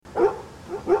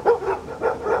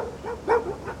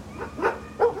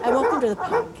the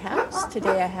podcast.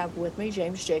 Today I have with me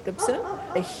James Jacobson.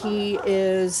 He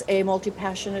is a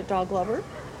multi-passionate dog lover,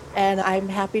 and I'm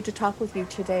happy to talk with you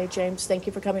today, James. Thank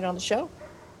you for coming on the show.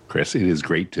 Chris, it is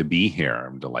great to be here.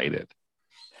 I'm delighted.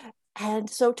 And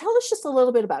so tell us just a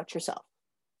little bit about yourself.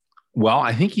 Well,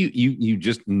 I think you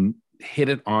just hit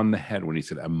it on the head when you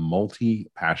said a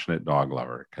multi-passionate dog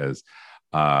lover, because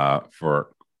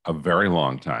for a very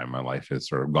long time, my life has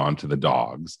sort of gone to the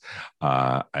dogs.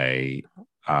 I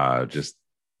just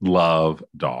love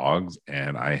dogs,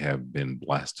 and I have been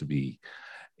blessed to be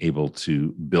able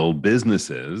to build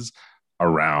businesses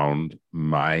around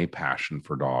my passion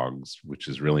for dogs, which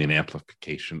is really an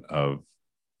amplification of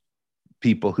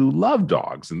people who love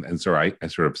dogs. And so I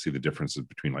sort of see the differences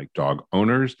between like dog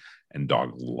owners and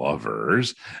dog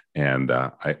lovers. And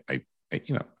I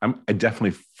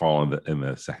definitely fall in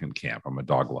the second camp. I'm a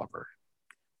dog lover.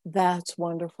 That's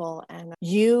wonderful. And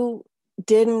you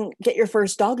didn't get your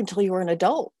first dog until you were an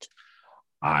adult.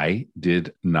 I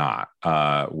did not.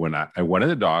 When I wanted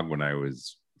a dog when I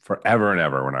was forever and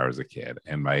ever when I was a kid.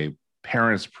 And my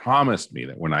parents promised me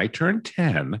that when I turned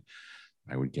 10,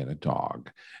 I would get a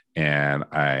dog. And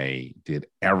I did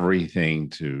everything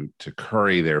to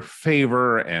curry their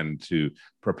favor and to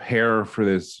prepare for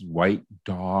this white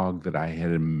dog that I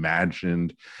had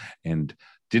imagined and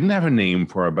didn't have a name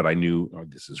for her, but I knew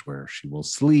this is where she will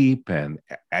sleep. And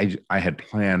I had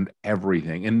planned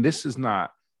everything. And this is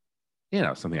not,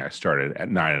 something I started at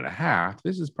 9.5.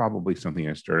 This is probably something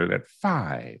I started at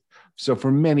 5. So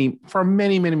for many,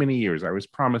 many years, I was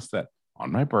promised that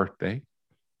on my birthday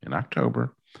in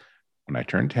October, when I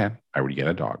turned 10, I would get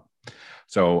a dog.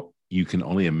 So you can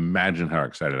only imagine how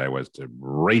excited I was to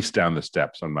race down the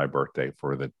steps on my birthday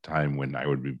for the time when I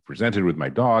would be presented with my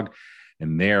dog.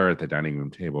 And there at the dining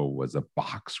room table was a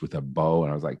box with a bow.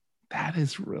 And I was like, that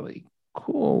is really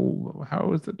cool.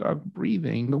 How is the dog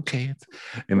breathing? Okay.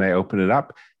 And I open it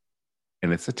up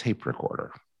and it's a tape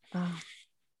recorder. Oh.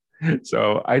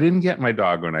 So I didn't get my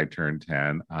dog when I turned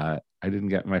 10. I didn't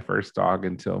get my first dog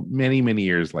until many, many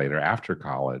years later after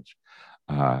college.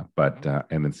 And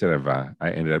instead of, I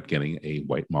ended up getting a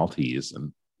white Maltese,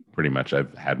 and pretty much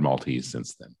I've had Maltese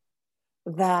since then.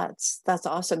 That's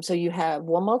awesome. So you have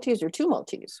one Maltese or two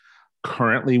Maltese?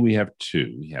 Currently, we have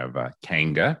two. We have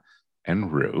Kanga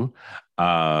and Rue.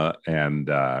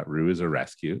 Rue is a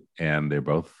rescue, and they're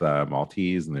both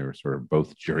Maltese, and they're sort of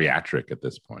both geriatric at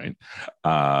this point.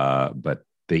 But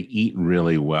they eat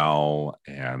really well,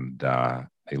 and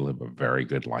they live a very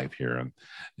good life here, and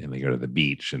they go to the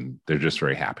beach, and they're just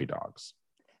very happy dogs.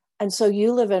 And so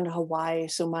you live in Hawaii.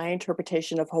 So my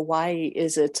interpretation of Hawaii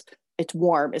is it's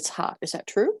warm, it's hot. Is that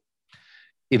true?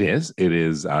 It is. It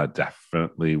is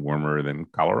definitely warmer than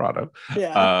Colorado.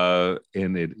 Yeah.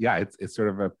 It's sort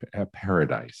of a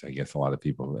paradise. I guess a lot of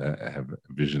people have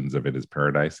visions of it as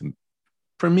paradise, and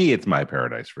for me, it's my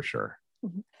paradise for sure.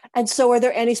 And so, are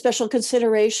there any special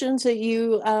considerations that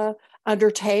you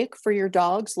undertake for your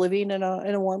dogs living in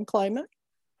a warm climate?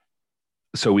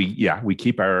 So we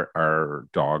keep our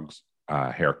dogs'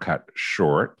 hair cut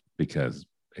short because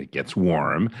it gets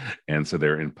warm, and so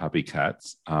they're in puppy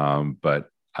cuts. But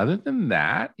other than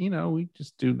that, we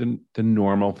just do the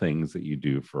normal things that you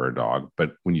do for a dog.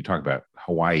 But when you talk about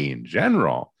Hawaii in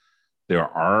general, there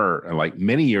are, like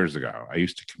many years ago, I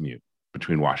used to commute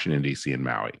between Washington, D.C. and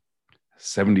Maui,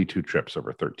 72 trips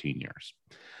over 13 years.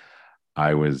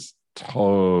 I was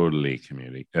totally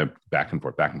commuting back and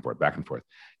forth.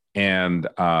 And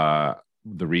the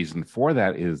reason for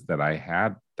that is that I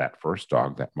had that first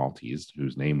dog, that Maltese,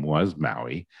 whose name was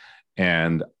Maui,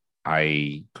 and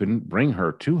I couldn't bring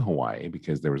her to Hawaii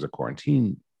because there was a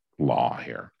quarantine law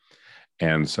here.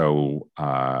 And so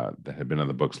that had been on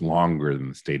the books longer than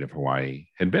the state of Hawaii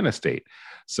had been a state.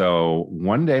 So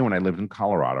one day when I lived in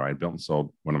Colorado, I built and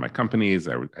sold one of my companies.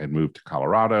 I had moved to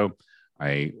Colorado.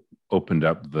 I opened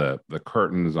up the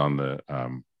curtains on the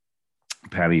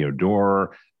patio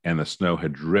door, and the snow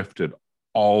had drifted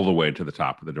all the way to the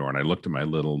top of the door. And I looked at my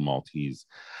little Maltese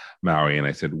Maui and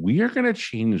I said, we are going to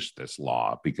change this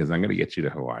law because I'm going to get you to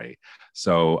Hawaii.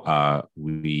 So I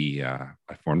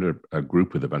formed a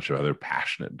group with a bunch of other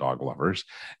passionate dog lovers,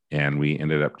 and we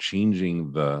ended up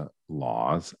changing the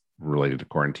laws related to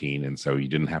quarantine. And so you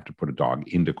didn't have to put a dog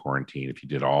into quarantine if you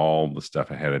did all the stuff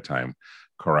ahead of time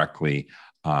correctly.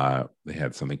 They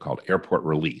had something called airport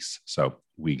release. So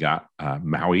we got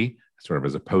Maui sort of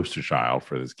as a poster child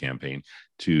for this campaign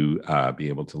to be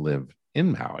able to live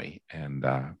in Maui. And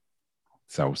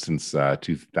so since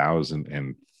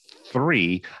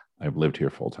 2003, I've lived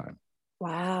here full time.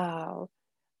 Wow.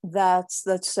 That's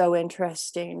so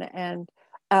interesting. And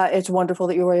it's wonderful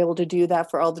that you were able to do that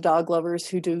for all the dog lovers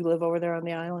who do live over there on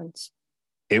the islands.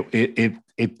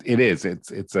 It is.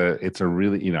 It's a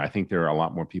really, I think there are a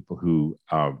lot more people who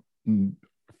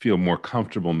feel more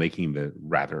comfortable making the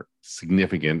rather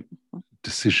significant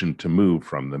decision to move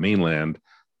from the mainland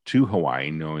to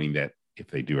Hawaii, knowing that if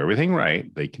they do everything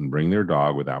right, they can bring their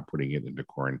dog without putting it into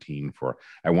quarantine for,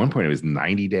 at one point it was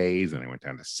 90 days, and it went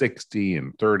down to 60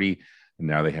 and 30. And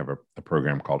now they have a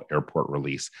program called Airport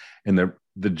Release. And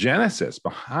the genesis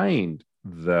behind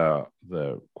the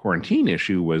quarantine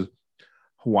issue was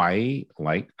Hawaii,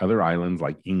 like other islands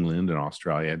like England and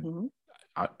Australia,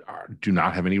 do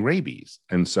not have any rabies.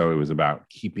 And so it was about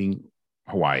keeping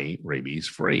Hawaii rabies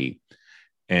free.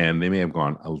 And they may have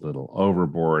gone a little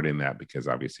overboard in that, because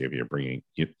obviously if you're bringing,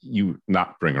 you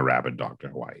not bring a rabid dog to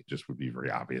Hawaii, it just would be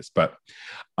very obvious. But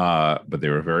they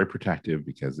were very protective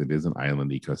because it is an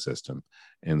island ecosystem.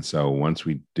 And so once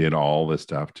we did all this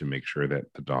stuff to make sure that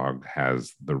the dog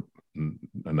has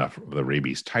enough of the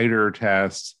rabies titer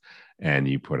tests, and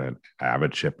you put an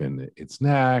Avid chip in its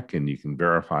neck, and you can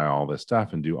verify all this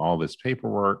stuff and do all this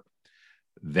paperwork,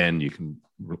 then you can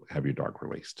have your dog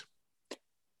released.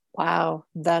 Wow,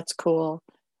 that's cool.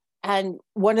 And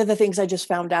one of the things I just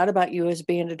found out about you as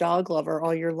being a dog lover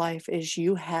all your life is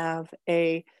you have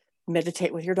a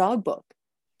meditate with your dog book.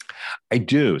 I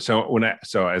do. So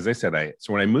as I said,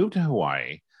 when I moved to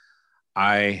Hawaii,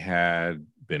 I had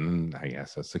been, I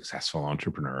guess, a successful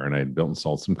entrepreneur, and I had built and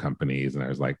sold some companies, and I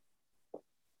was like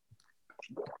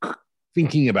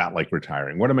thinking about like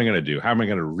retiring. What am I going to do? How am I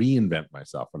going to reinvent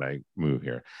myself when I move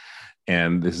here?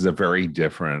 And this is a very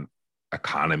different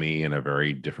economy and a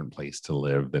very different place to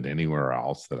live than anywhere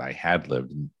else that I had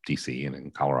lived in DC and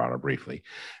in Colorado briefly.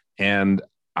 And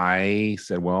I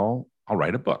said, well, I'll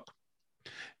write a book.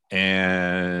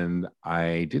 And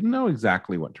I didn't know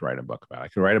exactly what to write a book about. I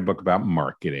could write a book about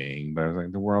marketing, but I was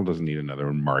like, the world doesn't need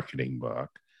another marketing book.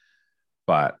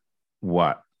 But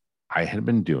what I had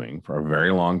been doing for a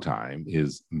very long time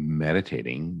is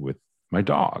meditating with my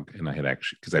dog. And I had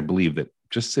actually, because I believe that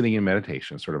just sitting in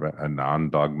meditation, sort of a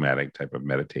non-dogmatic type of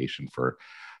meditation for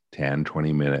 10,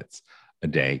 20 minutes a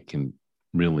day, can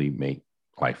really make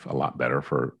life a lot better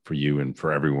for you and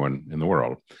for everyone in the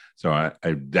world. So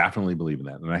I definitely believe in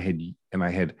that. And I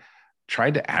had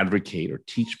tried to advocate or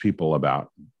teach people about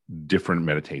different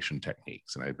meditation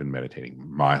techniques. And I've been meditating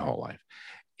my whole life.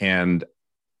 And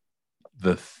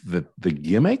the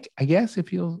gimmick, I guess,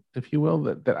 if you will,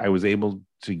 that I was able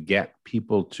to get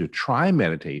people to try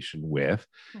meditation with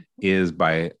is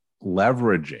by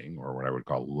leveraging, or what I would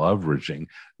call leveraging,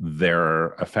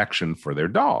 their affection for their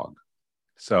dog.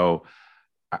 So,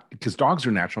 because dogs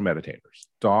are natural meditators.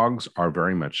 Dogs are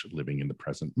very much living in the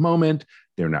present moment.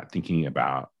 They're not thinking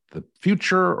about the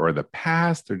future or the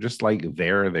past. They're just like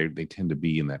there. They tend to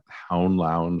be in that hound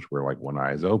lounge where like one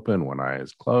eye is open, one eye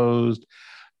is closed.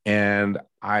 And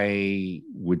I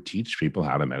would teach people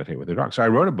how to meditate with their dog. So I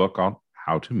wrote a book called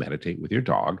How to Meditate with Your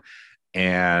Dog,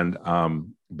 and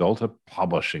built a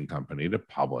publishing company to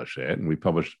publish it. And we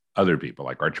published other people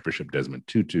like Archbishop Desmond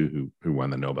Tutu, who won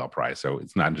the Nobel Prize. So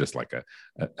it's not just like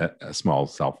a small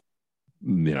self,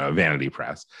 vanity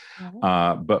press.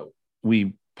 Mm-hmm. But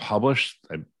we published,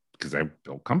 because I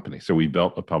built companies. So we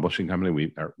built a publishing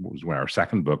company. Was when our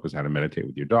second book was How to Meditate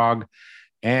with Your Dog.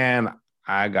 And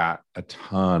I got a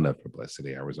ton of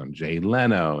publicity. I was on Jay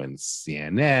Leno and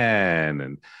CNN,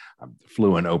 and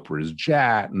flew on Oprah's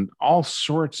jet and all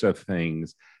sorts of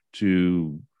things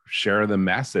to share the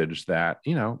message that,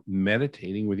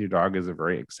 meditating with your dog is a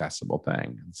very accessible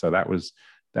thing. And so that was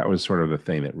sort of the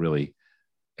thing that really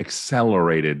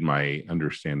accelerated my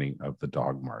understanding of the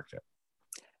dog market.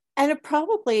 And it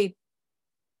probably,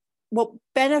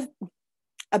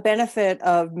 a benefit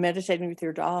of meditating with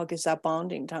your dog is that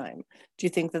bonding time. Do you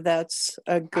think that that's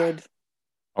a good?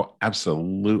 Oh,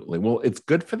 absolutely. Well, it's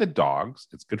good for the dogs.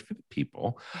 It's good for the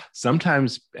people.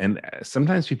 Sometimes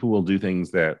people will do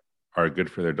things that are good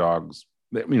for their dogs.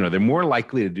 They're more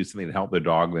likely to do something to help their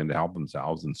dog than to help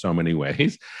themselves in so many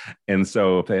ways. And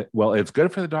so it's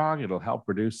good for the dog. It'll help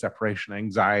reduce separation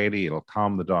anxiety. It'll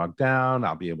calm the dog down.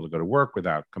 I'll be able to go to work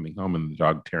without coming home and the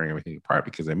dog tearing everything apart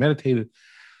because I meditated.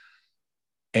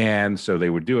 And so they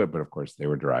would do it, but of course they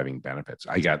were deriving benefits.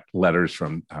 I got letters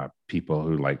from people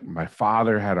who, like, my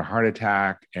father had a heart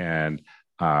attack, and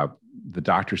the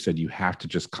doctor said, you have to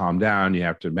just calm down. You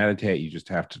have to meditate. You just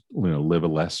have to, live a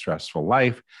less stressful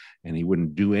life. And he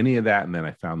wouldn't do any of that. And then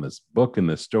I found this book in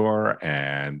the store,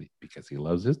 and because he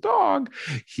loves his dog,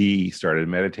 he started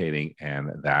meditating, and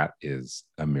that is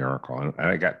a miracle. And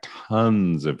I got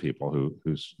tons of people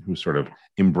who sort of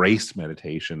embraced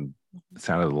meditation. It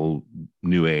sounded a little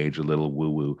new age, a little woo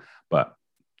woo, but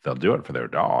they'll do it for their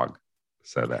dog.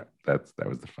 So that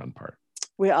was the fun part.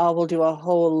 We all will do a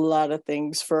whole lot of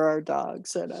things for our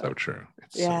dogs. And, So true.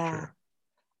 It's so yeah. true.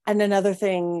 And another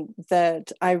thing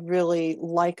that I really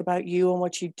like about you and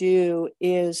what you do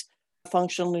is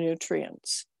functional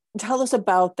nutrients. Tell us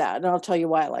about that, and I'll tell you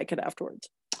why I like it afterwards.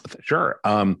 Sure.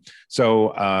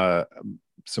 So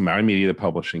Maui Media, the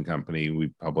publishing company, we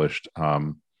published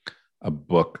a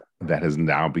book that has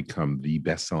now become the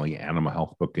best-selling animal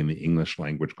health book in the English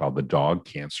language called The Dog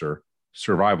Cancer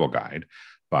Survival Guide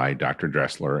by Dr.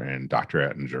 Dressler and Dr.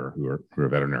 Ettinger, who are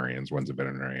veterinarians. One's a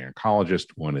veterinary oncologist.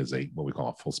 One is what we call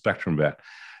a full spectrum vet.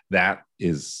 That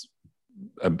is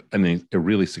a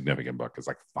really significant book. It's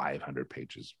like 500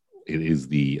 pages. It is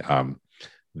the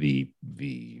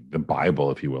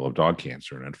Bible, if you will, of dog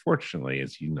cancer. And unfortunately,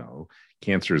 as you know,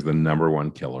 cancer is the number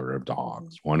one killer of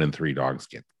dogs. 1 in 3 dogs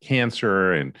get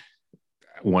cancer, and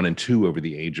 1 in 2 over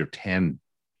the age of 10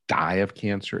 die of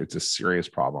cancer. It's a serious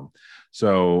problem.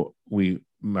 So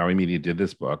Maui Media did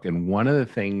this book. And one of the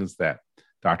things that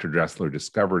Dr. Dressler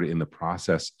discovered in the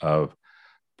process of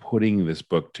putting this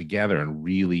book together and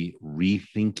really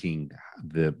rethinking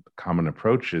the common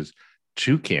approaches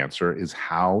to cancer is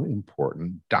how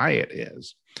important diet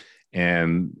is.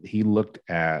 And he looked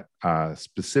at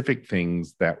specific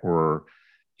things that were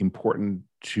important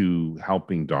to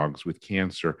helping dogs with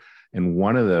cancer. And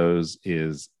one of those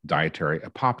is dietary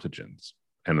apoptogens.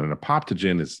 And an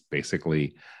apoptogen is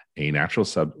basically a natural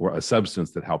a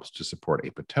substance that helps to support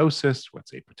apoptosis.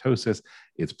 What's apoptosis?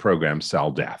 It's programmed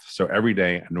cell death. So every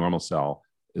day a normal cell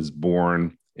is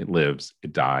born, it lives,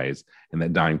 it dies, and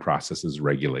that dying process is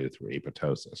regulated through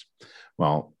apoptosis.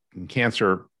 Well, in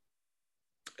cancer,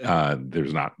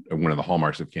 there's not, one of the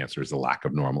hallmarks of cancer is the lack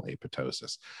of normal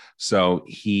apoptosis. So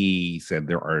he said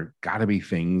there are got to be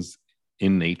things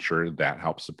in nature that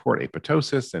help support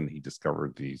apoptosis, and he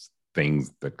discovered these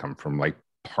things that come from like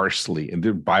parsley, and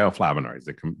they're bioflavonoids.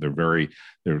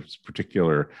 There's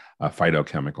particular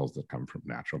phytochemicals that come from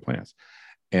natural plants.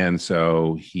 And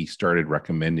so he started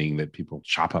recommending that people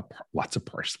chop up lots of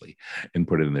parsley and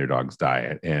put it in their dog's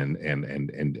diet,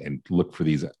 and look for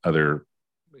these other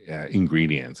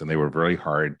ingredients. And they were very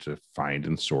hard to find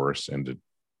and source and to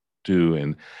do.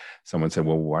 And someone said,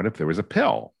 well, what if there was a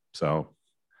pill? So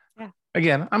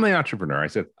again, I'm the entrepreneur. I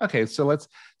said, okay, so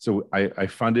I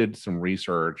funded some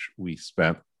research. We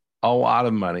spent a lot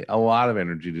of money, a lot of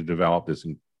energy to develop this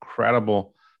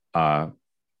incredible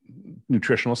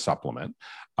nutritional supplement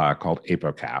called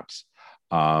ApoCaps.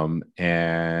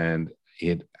 And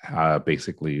it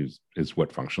basically is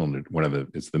what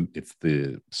it's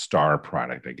the star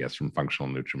product, I guess, from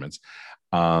Functional Nutriments.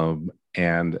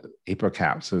 And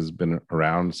ApoCaps has been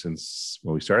around since,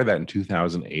 well, we started that in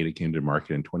 2008. It came to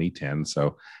market in 2010.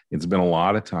 So it's been a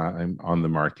lot of time on the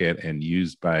market and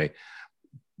used by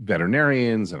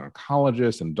veterinarians and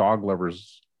oncologists and dog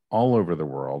lovers all over the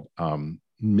world,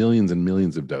 millions and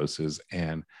millions of doses.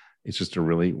 And it's just a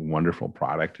really wonderful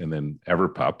product. And then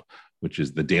EverPup, which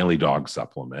is the daily dog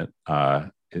supplement,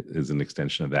 is an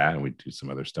extension of that. And we do some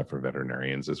other stuff for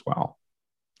veterinarians as well.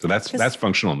 So that's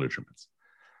Functional Nutriments.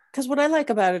 Because what I like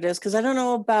about it is, because I don't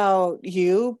know about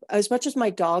you, as much as my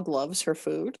dog loves her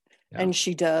food, and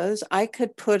she does, I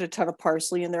could put a ton of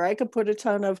parsley in there. I could put a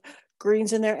ton of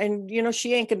greens in there, and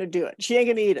she ain't going to do it. She ain't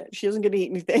going to eat it. She isn't going to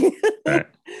eat anything. Right.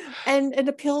 And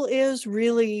the pill is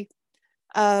really,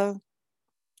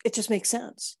 it just makes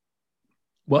sense.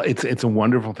 Well, it's a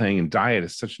wonderful thing, and diet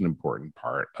is such an important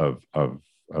part of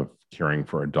caring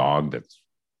for a dog that's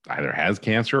either has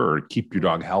cancer or keep your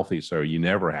dog healthy so you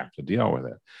never have to deal with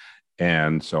it.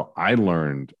 And so I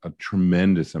learned a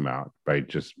tremendous amount by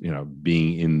just,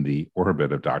 being in the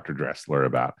orbit of Dr. Dressler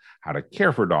about how to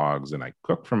care for dogs. And I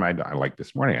cook for my dog. Like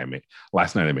this morning,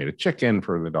 last night I made a chicken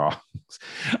for the dogs.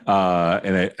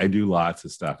 And I do lots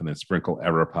of stuff and then sprinkle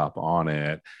EverPup on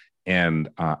it. And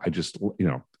I just,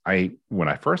 when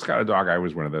I first got a dog, I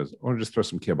was one of those, just throw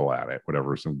some kibble at it,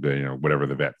 whatever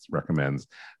the vet recommends.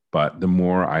 But the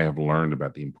more I have learned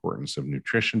about the importance of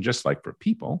nutrition, just like for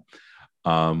people,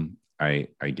 I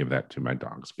give that to my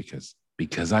dogs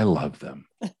because I love them.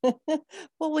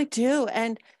 Well, we do.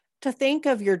 And to think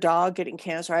of your dog getting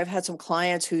cancer, I've had some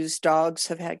clients whose dogs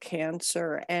have had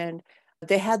cancer, and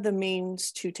they had the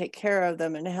means to take care of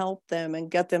them and help them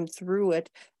and get them through it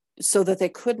so that they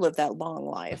could live that long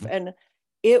life. Mm-hmm. And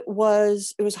it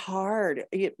was hard.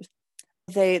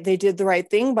 They did the right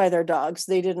thing by their dogs.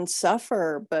 They didn't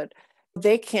suffer, but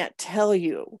they can't tell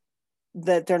you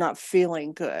that they're not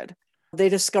feeling good. They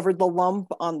discovered the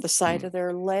lump on the side of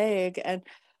their leg. And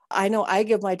I know I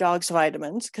give my dogs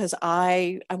vitamins because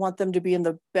I want them to be in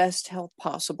the best health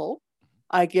possible.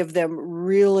 I give them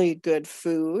really good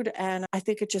food. And I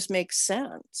think it just makes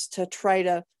sense to try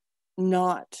to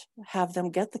not have them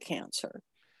get the cancer.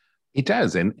 It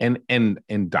does,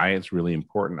 and diet's really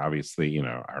important. Obviously,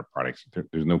 our products.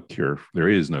 There's no cure. There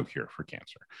is no cure for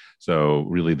cancer. So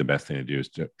really, the best thing to do is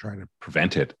to try to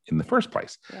prevent it in the first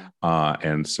place,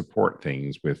 and support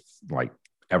things with like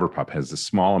Everpup has a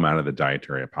small amount of the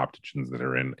dietary apoptogens that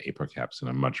are in apocaps in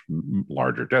a much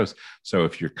larger dose. So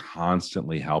if you're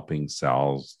constantly helping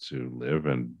cells to live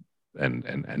and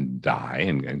die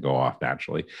and go off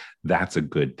naturally, that's a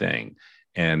good thing.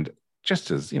 And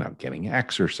just as, getting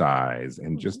exercise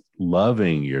and just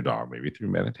loving your dog, maybe through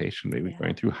meditation, maybe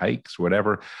going through hikes,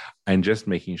 whatever, and just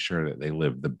making sure that they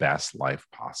live the best life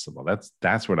possible.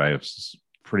 That's what I have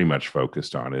pretty much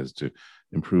focused on, is to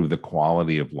improve the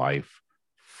quality of life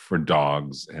for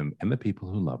dogs and the people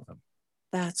who love them.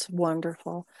 That's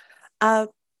wonderful. And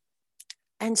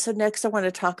so next I want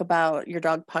to talk about your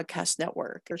dog podcast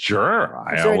network. Sure.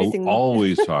 I will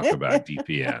always talk about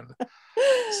DPN.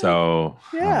 So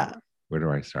where do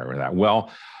I start with that?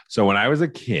 Well, so when I was a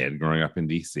kid growing up in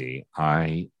DC,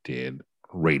 I did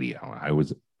radio. I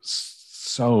was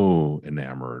so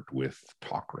enamored with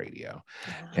talk radio,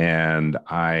 and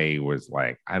I was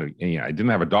like, I didn't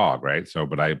have a dog, right? So,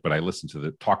 but I listened to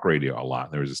the talk radio a lot.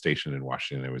 There was a station in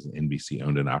Washington. There was an NBC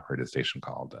owned and operated station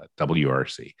called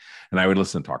WRC, and I would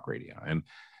listen to talk radio,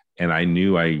 and I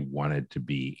knew I wanted to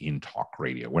be in talk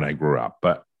radio when I grew up.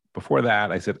 But before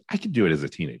that, I said I could do it as a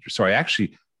teenager. So I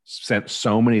actually sent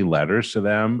so many letters to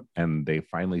them, and they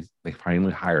finally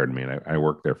hired me, and I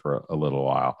worked there for a little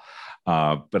while.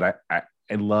 But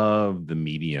I love the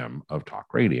medium of talk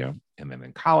radio. And then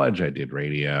in college, I did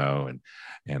radio,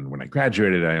 and when I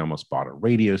graduated, I almost bought a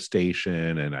radio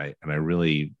station, and I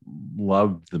really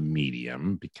loved the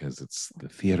medium because it's the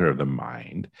theater of the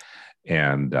mind,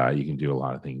 and you can do a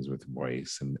lot of things with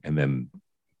voice. And then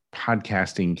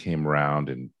podcasting came around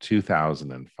in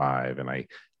 2005, and I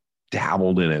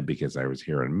dabbled in it because I was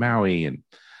here in Maui, and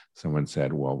someone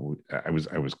said, well, I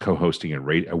was co-hosting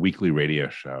a weekly radio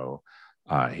show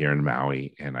here in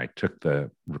Maui, and I took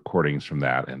the recordings from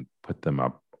that and put them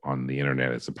up on the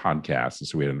internet as a podcast. And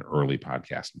so we had an early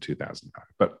podcast in 2005,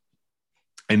 but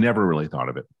I never really thought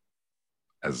of it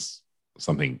as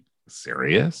something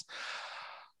serious.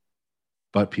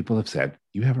 But people have said,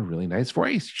 you have a really nice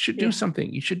voice. You should do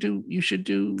something. You should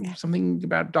do something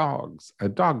about dogs, a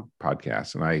dog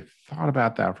podcast. And I thought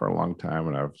about that for a long time.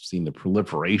 And I've seen the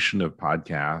proliferation of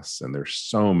podcasts, and there's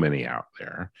so many out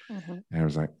there. And I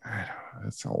was like, I don't know,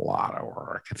 it's a lot of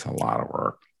work. It's a lot of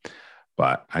work.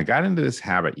 But I got into this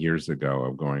habit years ago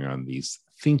of going on these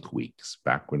Think Weeks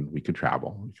back when we could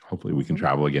travel. Hopefully we can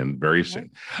travel again very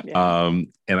soon.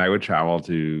 And I would travel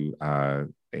to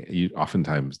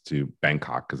oftentimes to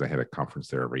Bangkok, because I had a conference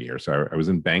there every year. So I was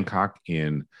in Bangkok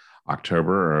in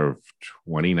October of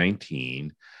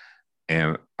 2019,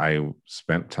 and I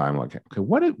spent time like, okay,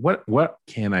 what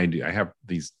can I do? I have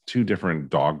these two different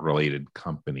dog related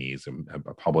companies,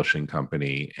 a publishing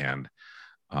company and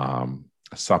a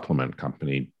supplement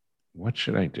company. What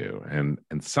should I do? And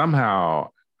somehow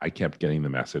I kept getting the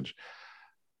message,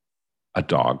 a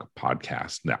dog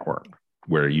podcast network,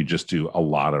 where you just do a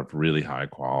lot of really high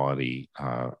quality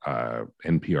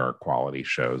NPR quality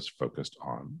shows focused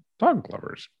on dog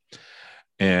lovers.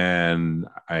 And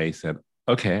I said,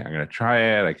 okay, I'm going to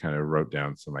try it. I kind of wrote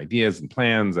down some ideas and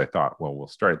plans. I thought, well, we'll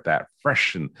start that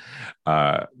fresh in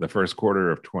the first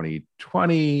quarter of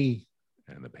 2020,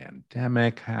 and the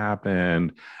pandemic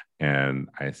happened. And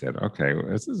I said, okay, well,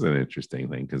 this is an interesting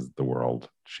thing because the world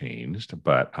changed.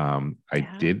 But I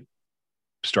did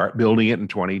start building it in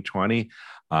 2020.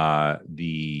 So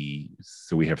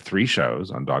we have 3 shows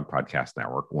on Dog Podcast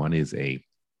Network. One is the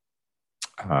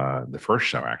first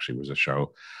show actually was a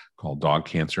show called Dog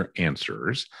Cancer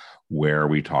Answers, where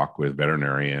we talk with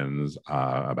veterinarians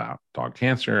about dog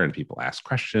cancer, and people ask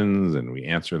questions and we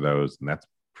answer those. And that's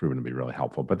proven to be really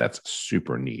helpful, but that's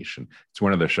super niche. And it's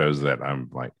one of the shows that I'm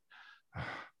like,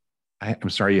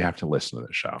 I'm sorry you have to listen to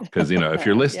this show, because if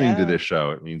you're listening to this show,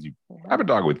 it means you have a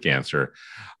dog with cancer.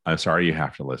 I'm sorry you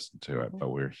have to listen to it, but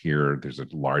we're here. There's a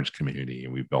large community,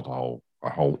 and we've built a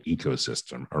whole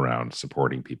ecosystem around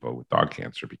supporting people with dog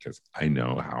cancer, because I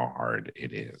know how hard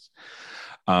it is.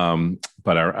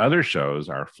 But our other shows,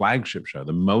 our flagship show,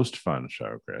 the most fun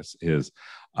show, Chris, is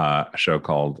a show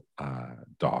called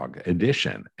Dog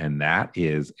Edition, and that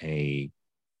is a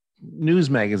news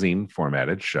magazine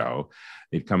formatted show.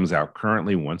 It comes out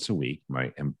currently once a week.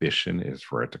 My ambition is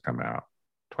for it to come out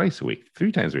twice a week,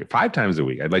 3 times a week, 5 times a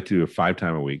week. I'd like to do a 5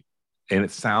 time a week. And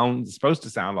it's supposed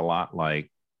to sound a lot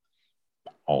like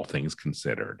All Things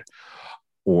Considered,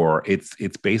 or it's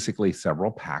basically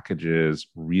several packages,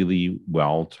 really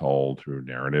well told through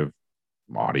narrative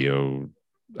audio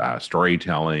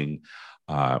storytelling.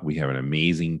 We have an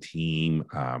amazing team.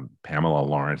 Pamela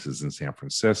Lawrence is in San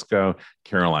Francisco.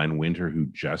 Caroline Winter, who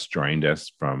just joined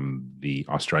us from the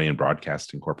Australian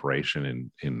Broadcasting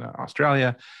Corporation in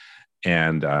Australia,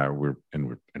 and we're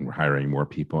hiring more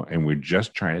people, and we're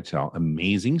just trying to tell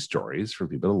amazing stories for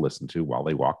people to listen to while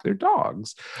they walk their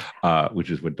dogs,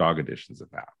 which is what Dog Edition is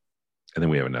about. And then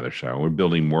we have another show. We're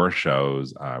building more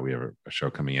shows. We have a show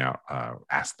coming out,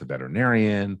 Ask the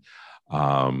Veterinarian,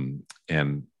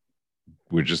 and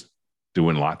we're just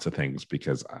doing lots of things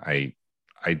because I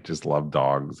just love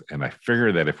dogs. And I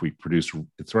figure that if we produce,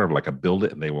 it's sort of like a build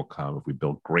it and they will come. If we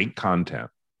build great content,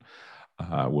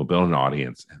 we'll build an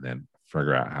audience and then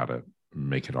figure out how to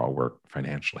make it all work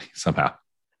financially somehow.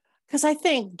 Because I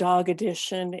think Dog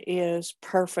Edition is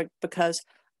perfect because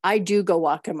I do go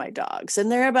walking my dogs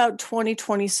and they're about 20,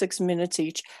 26 minutes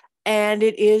each. And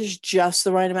it is just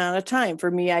the right amount of time. For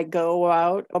me, I go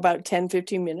out about 10,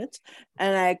 15 minutes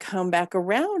and I come back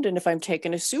around. And if I'm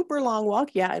taking a super long walk,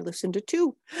 I listen to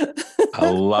 2. I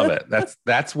love it.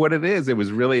 That's what it is. It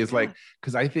was really, it's like,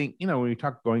 because I think, when you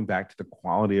talk going back to the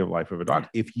quality of life of a dog,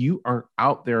 if you are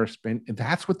out there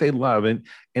that's what they love. And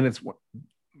it's what,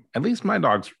 at least my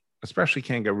dogs, especially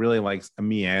Kanga, really likes a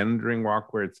meandering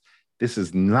walk where this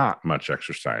is not much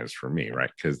exercise for me,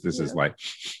 right? Because this is like,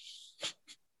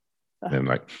 and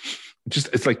like,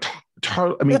 it's like,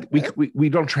 I mean, we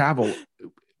don't travel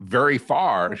very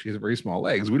far. She has very small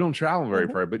legs. We don't travel very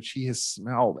far, but she has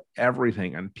smelled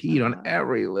everything and peed on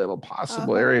every little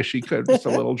possible area she could, just a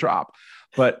little drop.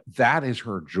 But that is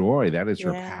her joy. That is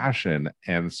her passion.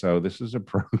 And so this is a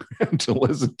program to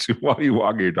listen to while you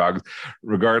walk your dogs,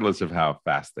 regardless of how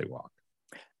fast they walk.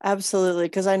 Absolutely.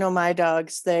 Because I know my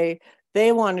dogs, they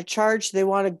want to charge, they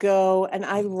want to go. And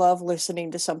I love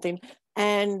listening to something.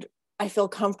 And I feel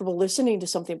comfortable listening to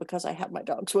something because I have my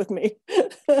dogs with me.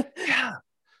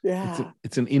 Yeah.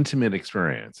 It's an intimate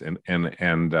experience. And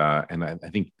I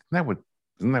think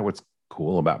isn't that what's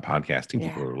cool about podcasting?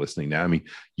 People are listening now. I mean,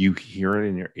 you hear it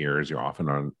in your ears, you're often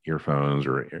on earphones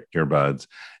or earbuds,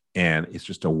 and it's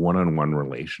just a one-on-one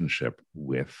relationship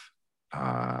with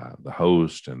the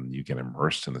host, and you get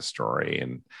immersed in the story,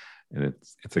 and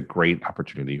it's a great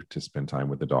opportunity to spend time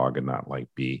with the dog and not like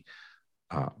be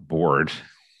bored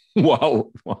while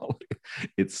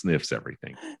it sniffs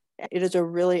everything. It is a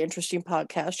really interesting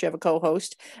podcast. You have a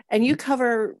co-host and you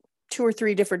cover 2 or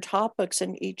 3 different topics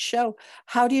in each show.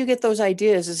 How do you get those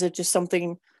ideas? Is it just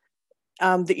something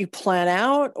that you plan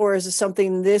out, or is it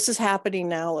something, this is happening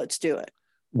now, let's do it?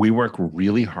 We work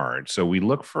really hard. So we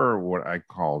look for what I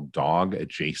call dog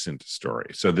adjacent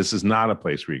stories. So this is not a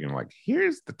place where you can like,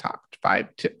 here's the top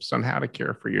 5 tips on how to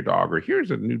care for your dog, or here's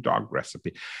a new dog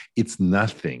recipe. It's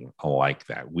nothing like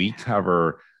that. We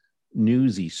cover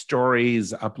newsy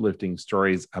stories, uplifting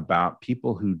stories about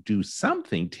people who do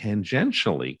something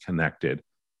tangentially connected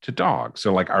to dogs.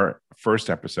 So like our first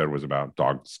episode was about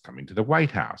dogs coming to the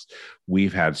White House.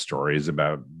 We've had stories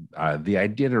about the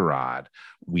Iditarod.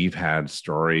 We've had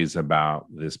stories about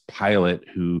this pilot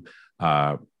who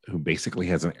basically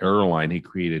has an airline he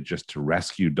created just to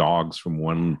rescue dogs from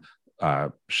one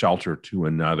shelter to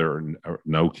another,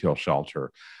 no-kill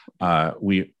shelter.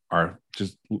 We are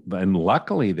just, and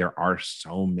luckily there are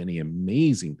so many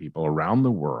amazing people around the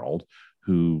world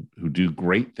who do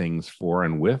great things for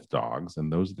and with dogs.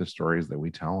 And those are the stories that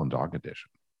we tell on Dog Edition.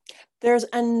 There's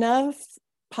enough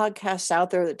podcasts out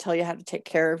there that tell you how to take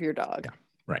care of your dog. Yeah,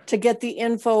 right. To get the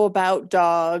info about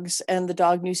dogs and the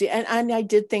dog news. And I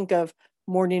did think of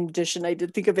Morning Edition. I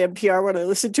did think of NPR when I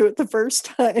listened to it the first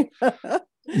time.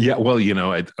 Yeah, well,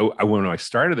 when I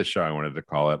started the show, I wanted to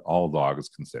call it All Dogs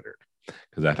Considered,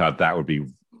 because I thought that would be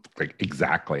like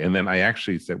exactly. And then I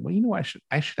actually said, well, I should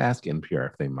ask NPR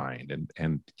if they mind.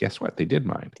 And guess what? They did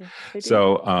mind. They did.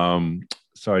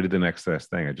 So I did the next best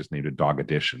thing. I just named it Dog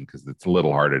Edition because it's a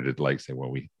little harder to like say,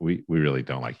 well, we really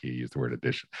don't like you use the word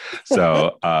edition.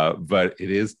 So, but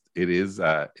it is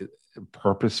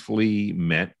purposefully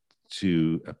meant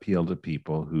to appeal to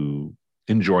people who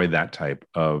enjoy that type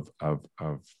of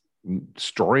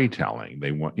storytelling.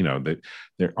 They want,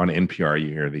 they're on NPR, you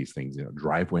hear these things,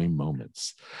 driveway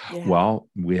moments. Yeah. Well,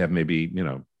 we have maybe,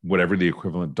 whatever the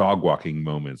equivalent dog walking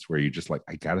moments where you just like,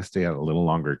 I got to stay out a little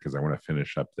longer because I want to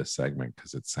finish up this segment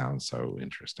because it sounds so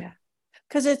interesting. Yeah.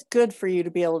 Because it's good for you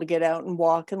to be able to get out and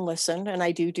walk and listen. And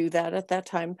I do that at that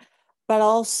time. But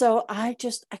also I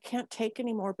can't take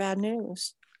any more bad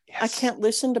news. Yes. I can't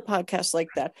listen to podcasts like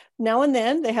that. Now and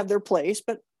then they have their place,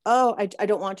 but I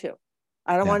don't want to.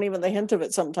 I don't want even the hint of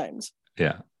it sometimes.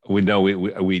 Yeah, we know.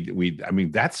 I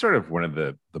mean, that's sort of one of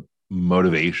the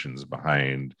motivations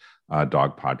behind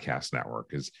Dog Podcast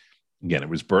Network is again, it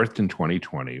was birthed in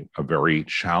 2020, a very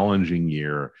challenging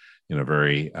year in a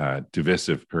very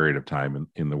divisive period of time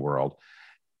in the world.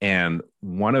 And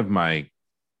one of my,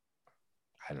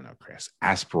 I don't know, Chris,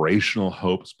 aspirational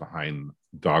hopes behind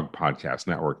Dog Podcast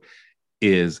Network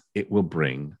is it will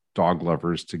bring dog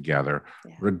lovers together,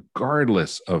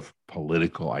 regardless of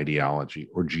political ideology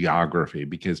or geography,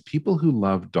 because people who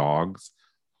love dogs,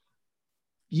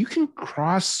 you can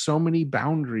cross so many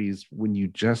boundaries when you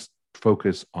just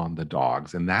focus on the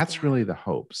dogs. And that's really the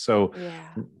hope. So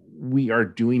we are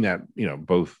doing that,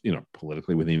 both,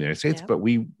 politically within the United States, but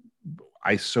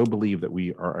I so believe that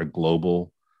we are a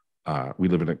global, we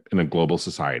live in a global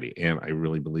society. And I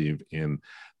really believe in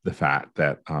the fact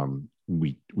that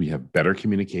we have better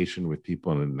communication with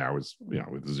people. And now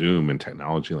with Zoom and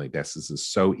technology like this is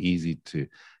so easy to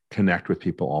connect with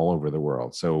people all over the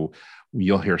world. So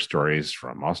you'll hear stories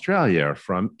from Australia,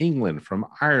 from England, from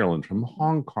Ireland, from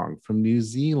Hong Kong, from New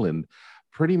Zealand,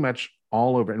 pretty much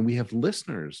all over. And we have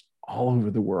listeners all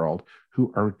over the world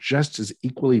who are just as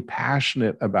equally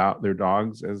passionate about their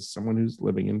dogs as someone who's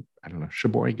living in, I don't know,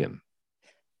 Sheboygan.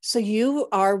 So you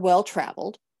are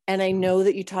well-traveled, and I know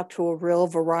that you talk to a real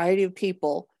variety of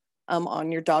people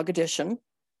on your Dog Edition.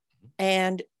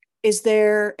 And is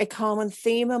there a common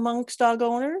theme amongst dog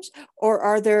owners, or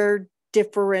are there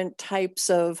different types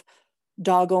of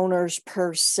dog owners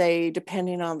per se,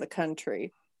 depending on the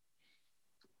country?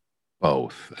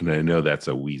 Both. And I know that's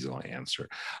a weasel answer.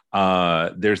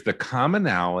 There's the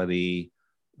commonality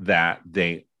that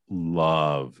they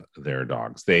love their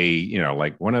dogs. They,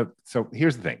 so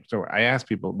here's the thing. So I ask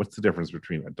people, what's the difference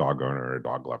between a dog owner and a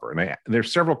dog lover? And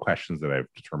there's several questions that I've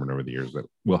determined over the years that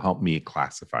will help me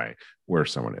classify where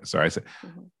someone is. So I said,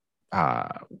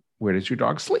 where does your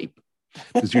dog sleep?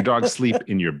 Does your dog sleep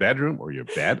in your bedroom or your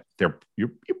bed? You're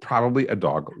probably a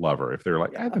dog lover. If they're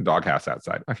like, I have a doghouse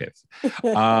outside. Okay.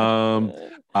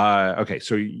 Okay.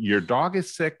 So your dog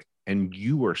is sick and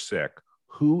you are sick.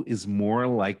 Who is more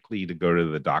likely to go to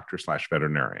the doctor /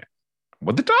 veterinarian?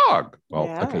 Well, the dog. Well,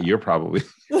 okay, you're probably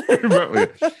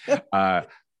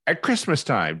at Christmas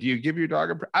time. Do you give your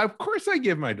dog of course I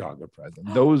give my dog a present.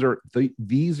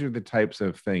 These are the types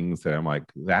of things that I'm like,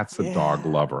 that's a dog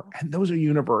lover. And those are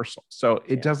universal. So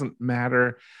it doesn't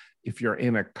matter if you're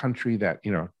in a country that,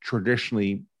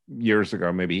 traditionally years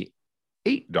ago, maybe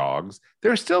 8 dogs,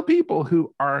 there are still people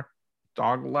who are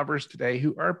dog lovers today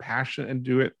who are passionate and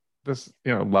do it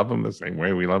love them the same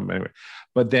way we love them anyway.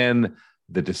 But then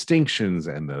the distinctions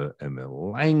and the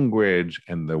language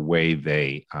and the way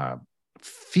they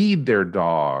feed their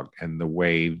dog and the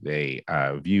way they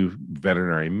view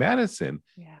veterinary medicine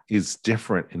is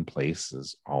different in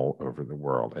places all over the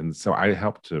world. And so I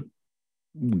help to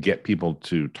get people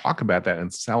to talk about that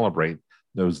and celebrate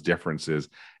those differences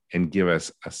and give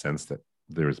us a sense that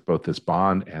there's both this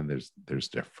bond and there's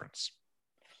difference.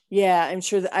 Yeah, I'm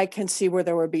sure that I can see where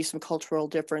there would be some cultural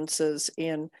differences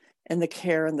in the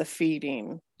care and the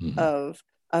feeding of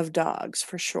dogs,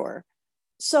 for sure.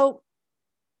 So,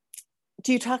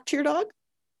 do you talk to your dog?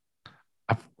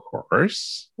 Of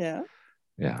course. Yeah.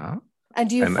 Yeah. And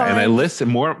do you and I listen.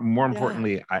 More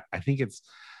importantly, I think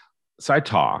so I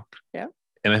talk. Yeah.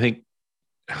 And I think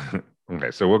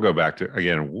okay, so we'll go back to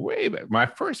again way back. My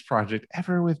first project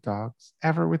ever with dogs,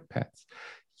 ever with pets,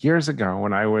 years ago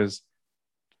when I was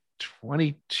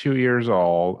 22 years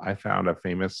old, I found a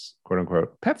famous quote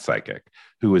unquote pet psychic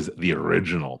who was the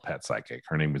original pet psychic.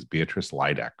 Her name was Beatrice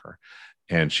Lydecker.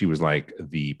 And she was like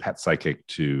the pet psychic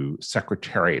to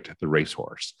Secretariat, the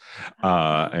racehorse.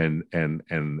 And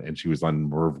she was on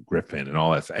Merv Griffin and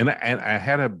all that. And I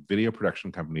had a video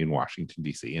production company in Washington,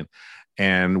 D.C.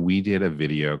 And we did a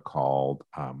video called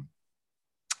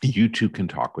You Two Can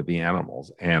Talk with the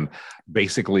Animals. And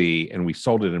basically, and we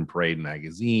sold it in Parade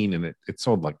magazine, and it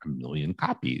sold like 1 million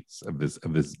copies of this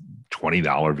 $20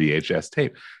 VHS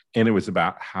tape. And it was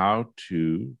about how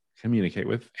to communicate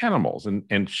with animals.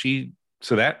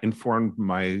 So that informed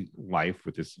my life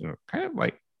with this, kind of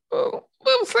like a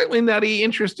little slightly nutty,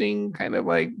 interesting, kind of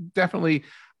like definitely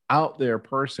out there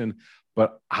person.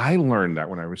 But I learned that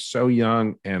when I was so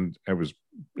young, and I was,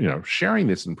 sharing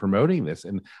this and promoting this.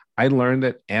 And I learned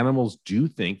that animals do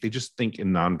think, they just think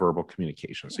in nonverbal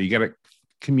communication. So you got to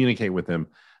communicate with them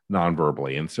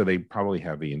nonverbally. And so they probably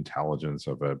have the intelligence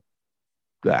of a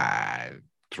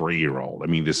 3-year-old. I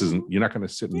mean, you're not going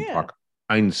to sit and talk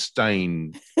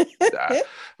Einstein,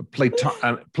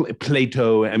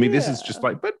 Plato. I mean, this is just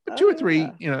like, but 2 or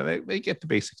 3, they get the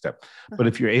basic stuff. But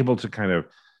if you're able to kind of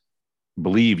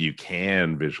believe you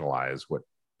can visualize what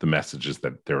the messages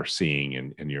that they're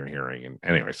seeing and you're hearing. And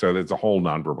anyway, so there's a whole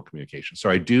nonverbal communication. So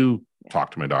I do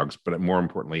talk to my dogs, but more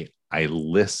importantly, I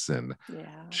listen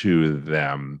to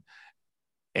them.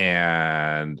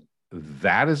 And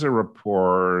that is a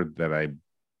rapport that I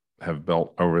have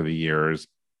built over the years.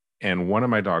 And one of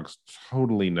my dogs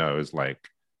totally knows, like,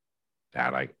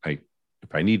 Dad, I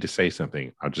if I need to say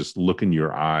something, I'll just look in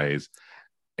your eyes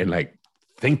and like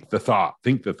think the thought.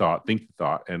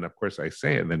 And of course I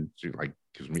say it, and then she like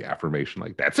gives me affirmation,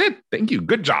 like, that's it. Thank you.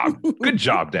 Good job. Good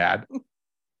job, Dad.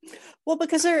 Well,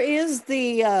 because there is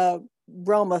the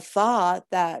realm of thought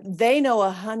that they know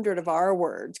 100 of our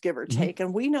words, give or take,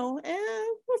 and we know a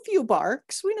few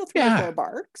barks. We know 3 or 4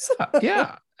 barks.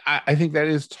 Yeah. I think that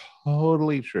is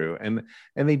totally true. And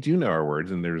they do know our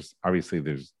words. And there's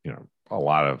a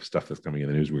lot of stuff that's coming in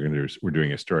the news. We're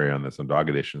doing a story on this on Dog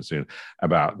Edition soon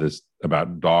about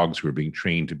dogs who are being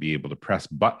trained to be able to press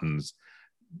buttons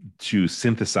to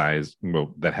synthesize,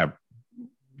 that have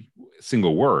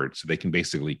single words, so they can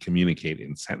basically communicate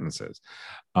in sentences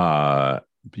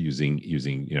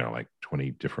using like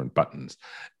 20 different buttons.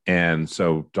 And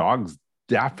so dogs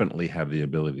definitely have the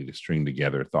ability to string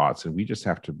together thoughts, and we just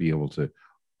have to be able to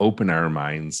open our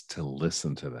minds to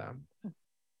listen to them.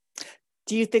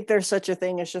 Do you think there's such a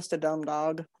thing as just a dumb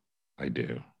dog? I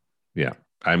do. Yeah.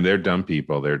 They're dumb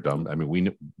people. They're dumb. I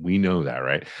mean, we know that,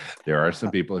 right? There are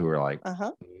some people who are like,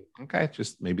 okay,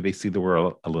 just maybe they see the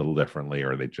world a little differently,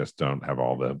 or they just don't have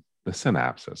all the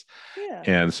synapses. Yeah.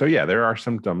 And so, there are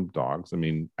some dumb dogs. I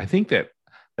mean, I think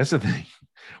that's the thing.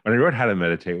 When I wrote How to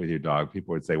Meditate with Your Dog,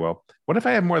 people would say, well, what if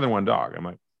I have more than one dog? I'm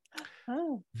like,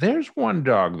 there's one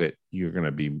dog that you're going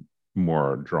to be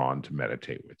more drawn to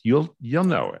meditate with. You'll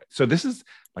know it. So this is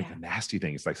like a nasty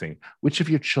thing. It's like saying, which of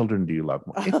your children do you love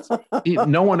more?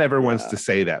 No one ever wants to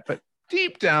say that, but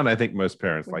deep down, I think most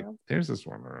parents like, there's this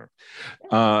one.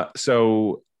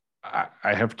 So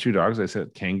I have 2 dogs. I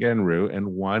said Kanga and Rue, and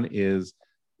one is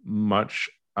much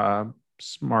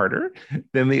smarter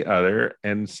than the other.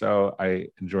 And so I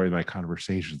enjoy my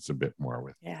conversations a bit more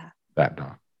with that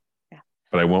dog.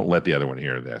 But I won't let the other one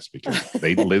hear this because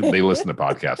they listen to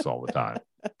podcasts all the time.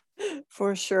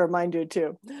 For sure. Mine do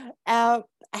too.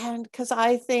 And because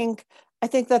I think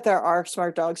that there are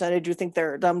smart dogs, and I do think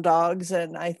there are dumb dogs.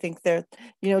 And I think that,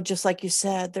 just like you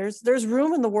said, there's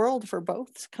room in the world for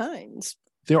both kinds.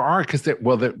 There are, because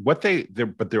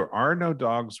but there are no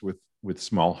dogs with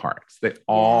small hearts. They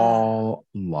all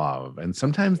love, and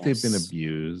sometimes they've been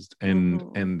abused,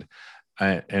 and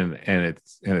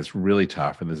it's really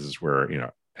tough. And this is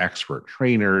where, expert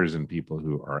trainers and people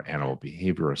who are animal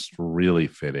behaviorists really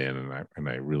fit in. And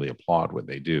I really applaud what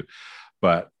they do.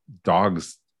 But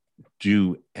dogs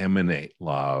do emanate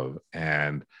love,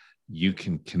 and you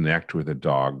can connect with a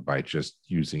dog by just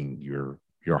using your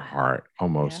heart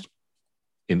almost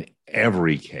in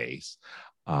every case.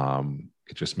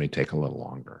 It just may take a little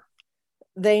longer.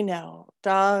 They know.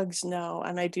 Dogs know.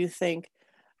 And I do think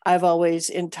I've always,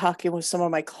 in talking with some of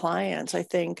my clients, I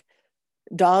think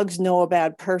dogs know a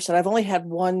bad person. I've only had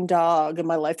one dog in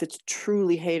my life that's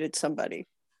truly hated somebody.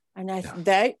 And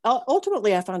they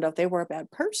ultimately, I found out they were a bad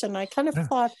person. I kind of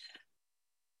thought,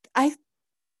 I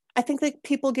think that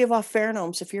people give off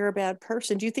pheromones if you're a bad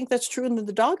person. Do you think that's true? And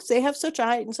the dogs, they have such a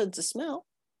heightened sense of smell.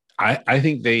 I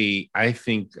think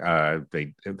pheromones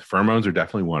are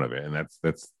definitely one of it. And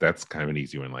that's kind of an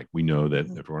easy one. Like, we know that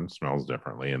everyone smells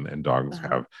differently, and dogs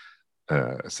have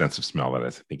a sense of smell that I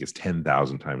think is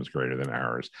 10,000 times greater than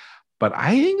ours. But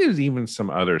I think there's even some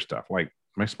other stuff. Like,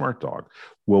 my smart dog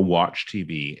will watch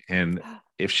TV, and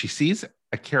if she sees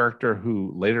a character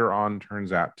who later on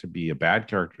turns out to be a bad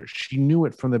character, she knew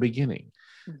it from the beginning.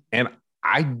 And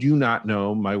I do not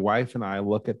know. My wife and I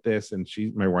look at this, and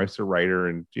my wife's a writer,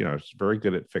 and she's very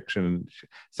good at fiction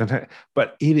sometimes,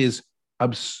 but it is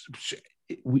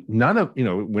we're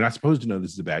not supposed to know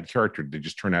this is a bad character. They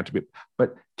just turn out to be.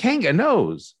 But Kanga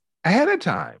knows ahead of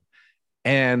time.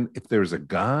 And if there's a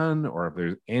gun or if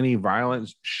there's any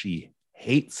violence, she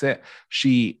hates it.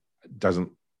 She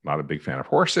not a big fan of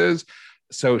horses.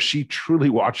 So she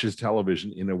truly watches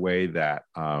television in a way that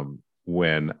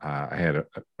when I had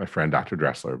my friend, Dr.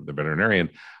 Dressler, the veterinarian,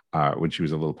 when she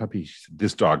was a little puppy, she said,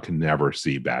 this dog can never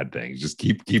see bad things. Just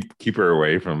keep her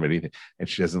away from anything. And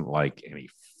she doesn't like any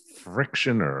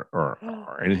friction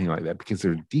or anything like that, because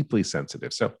they're deeply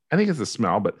sensitive. So I think it's the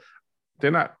smell, but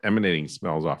they're not emanating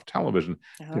smells off television.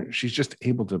 She's just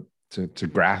able to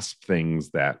grasp things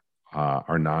that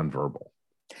are nonverbal.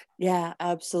 Yeah,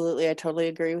 absolutely. I totally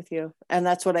agree with you. And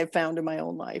that's what I've found in my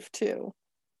own life too.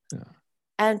 Yeah.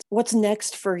 And what's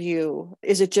next for you?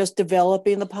 Is it just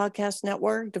developing the podcast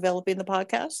network, developing the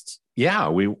podcasts? Yeah,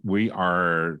 we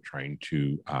are trying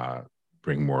to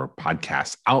bring more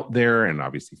podcasts out there, and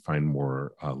obviously find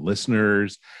more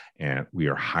listeners. And we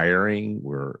are hiring.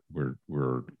 We're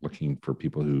looking for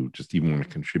people who just even want to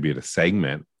contribute a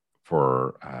segment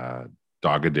for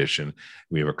Dog Edition.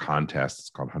 We have a contest. It's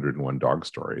called 101 Dog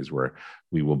Stories, where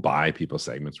we will buy people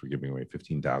segments. We're giving away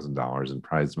 $15,000 in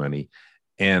prize money,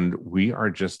 and we are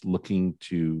just looking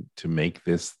to make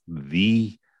this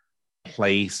the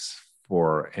place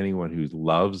for anyone who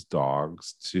loves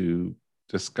dogs to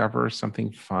discover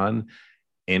something fun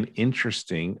and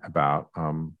interesting about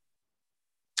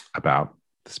the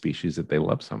species that they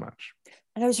love so much.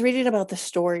 And I was reading about the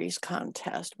stories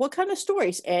contest. What kind of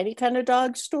stories? Any kind of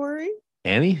dog story?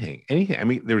 Anything. I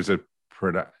mean, there's a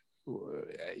product.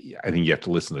 I think you have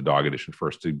to listen to Dog Edition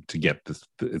first to get this.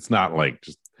 It's not like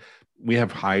just, we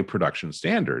have high production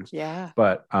standards. Yeah.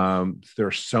 But there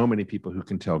are so many people who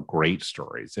can tell great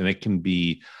stories, and it can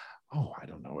be, I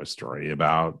don't know, a story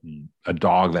about a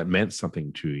dog that meant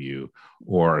something to you,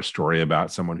 or a story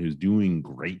about someone who's doing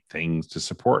great things to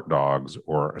support dogs,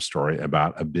 or a story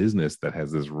about a business that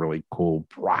has this really cool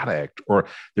product, or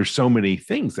there's so many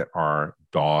things that are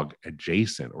dog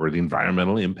adjacent, or the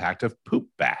environmental impact of poop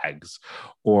bags,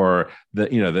 or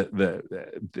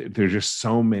there's just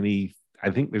so many. I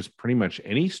think there's pretty much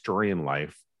any story in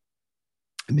life.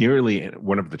 Nearly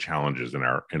one of the challenges in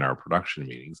our production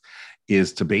meetings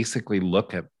is to basically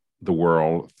look at the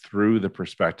world through the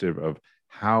perspective of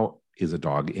how is a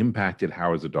dog impacted,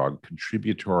 how is a dog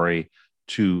contributory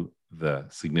to the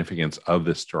significance of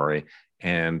this story,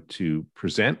 and to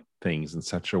present things in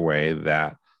such a way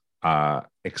that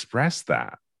express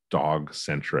that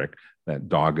dog-centric, that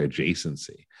dog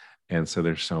adjacency. And so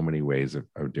there's so many ways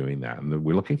of doing that. And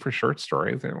we're looking for short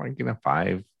stories. They're like,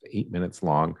 5-8 minutes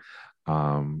long.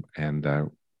 And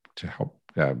to help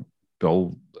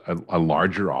build a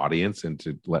larger audience, and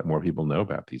to let more people know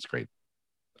about these great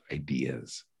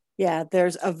ideas. Yeah,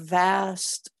 there's a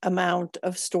vast amount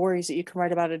of stories that you can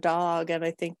write about a dog. And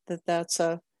I think that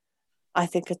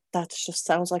just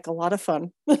sounds like a lot of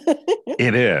fun.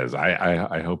 It is.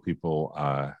 I hope people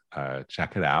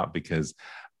check it out, because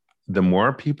the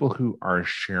more people who are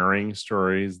sharing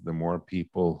stories, the more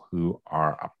people who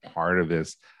are a part of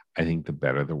this, I think the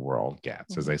better the world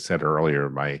gets. As I said earlier,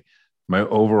 my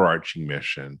overarching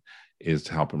mission is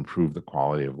to help improve the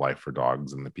quality of life for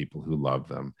dogs and the people who love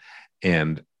them.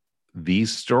 And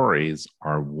these stories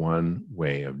are one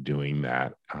way of doing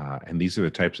that. And these are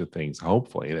the types of things,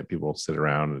 hopefully, that people sit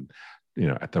around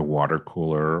and, at the water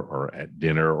cooler, or at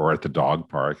dinner, or at the dog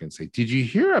park, and say, "Did you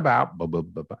hear about blah, blah,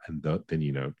 blah, blah?" And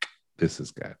then, this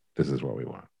is good. This is what we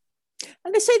want.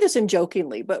 And I say this in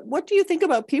jokingly, but what do you think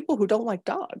about people who don't like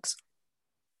dogs?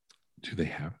 Do they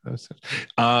have those?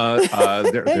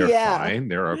 They're Yeah. fine.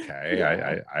 They're okay.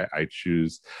 Yeah. I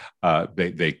choose.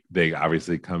 They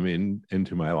obviously come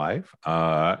into my life,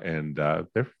 and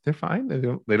they're fine. They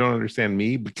don't understand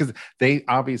me, because they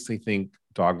obviously think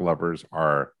dog lovers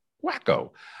are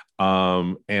wacko.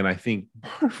 And I think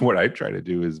part of what I try to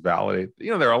do is validate.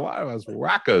 There are a lot of us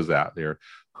wackos out there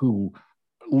who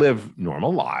live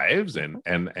normal lives,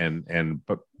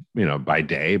 but by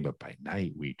day, but by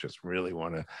night we just really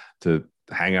want to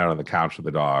hang out on the couch with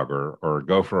the dog, or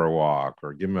go for a walk,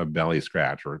 or give him a belly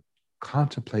scratch, or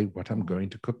contemplate what I'm going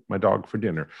to cook my dog for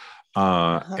dinner.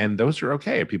 And those are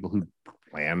okay. People who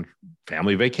plan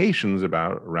family vacations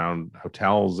around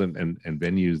hotels and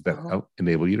venues that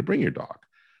enable you to bring your dog.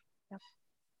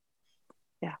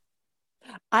 Yeah.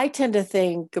 I tend to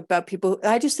think about people,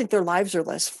 I just think their lives are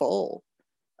less full.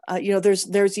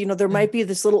 There might be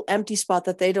this little empty spot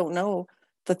that they don't know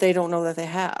that they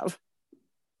have.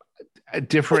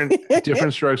 Different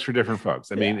strokes for different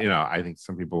folks. I mean, I think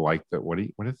some people like what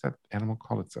is that animal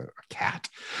called? It's a cat.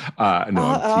 No,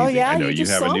 I'm teasing. Yeah, I know you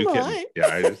have a new kitten.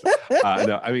 Yeah,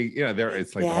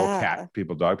 it's like the whole cat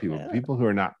people, dog people, people who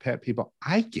are not pet people.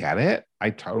 I get it. I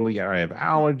totally get it. I have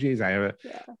allergies. I have it,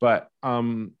 but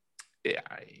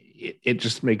it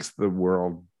just makes the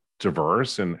world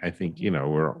diverse. And I think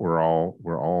we're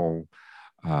all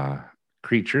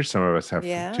creatures. Some of us have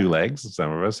 2 legs, and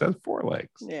some of us have 4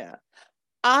 legs. Yeah.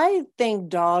 I think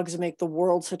dogs make the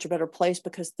world such a better place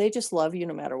because they just love you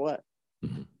no matter what.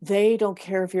 Mm-hmm. They don't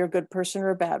care if you're a good person or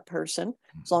a bad person.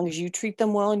 As long as you treat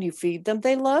them well and you feed them,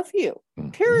 they love you,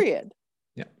 period.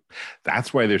 Yeah.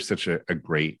 That's why they're such a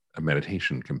great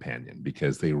meditation companion,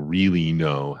 because they really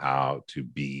know how to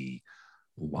be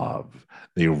love.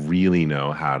 They really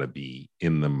know how to be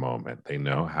in the moment. They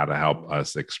know how to help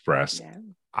us express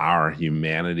our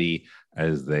humanity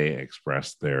as they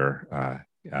express their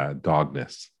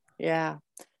dogness. Yeah.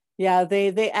 Yeah,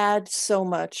 they add so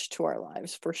much to our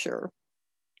lives for sure.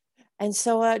 And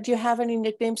so, do you have any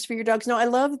nicknames for your dogs? No, I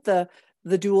love the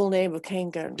dual name of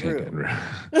Kanga and Rue.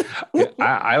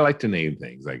 I like to name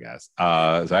things, I guess.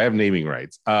 So I have naming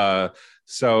rights.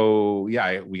 So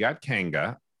yeah, we got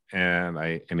Kanga, and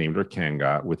I named her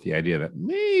Kanga with the idea that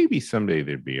maybe someday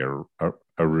there'd be a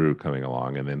Rue coming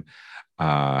along, and then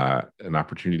an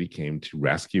opportunity came to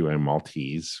rescue a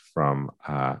Maltese from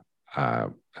a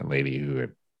lady who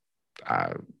had,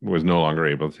 was no longer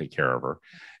able to take care of her,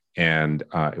 and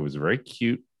it was a very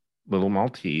cute little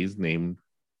Maltese named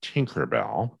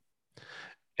Tinkerbell.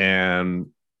 And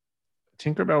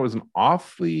Tinkerbell was an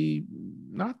awfully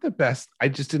not the best. I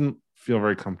just didn't feel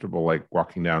very comfortable like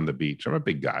walking down the beach. I'm a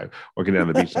big guy walking down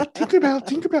the beach like Tinkerbell,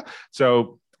 Tinkerbell.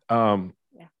 So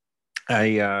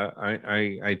yeah.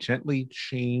 I gently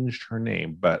changed her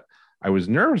name, but I was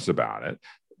nervous about it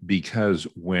because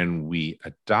when we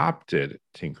adopted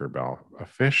Tinkerbell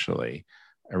officially,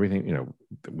 everything,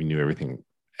 we knew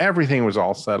everything was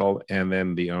all settled, and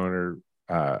then the owner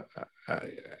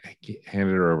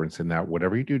handed her over and said, "Now,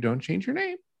 whatever you do, don't change your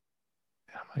name."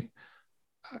 And I'm like,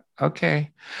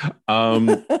 "Okay."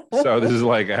 So this is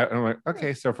like, I'm like,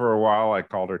 okay. So for a while, I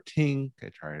called her Tink. I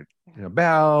tried,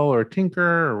 Bell or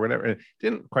Tinker or whatever. It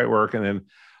didn't quite work, and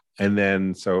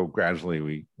then so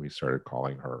gradually we started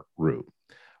calling her Rue.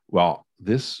 Well,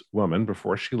 this woman,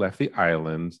 before she left the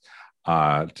islands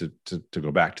to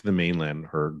go back to the mainland,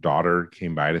 her daughter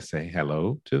came by to say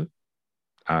hello to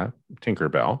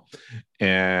Tinkerbell,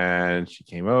 and she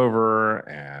came over,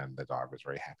 and the dog was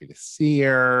very happy to see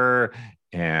her,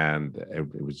 and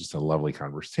it was just a lovely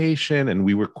conversation. And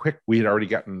we were quick; we had already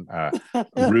gotten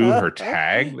Rue her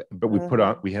tag, but we put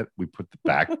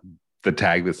the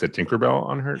tag that said Tinkerbell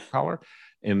on her collar,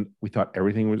 and we thought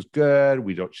everything was good.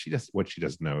 What she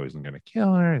doesn't know isn't going to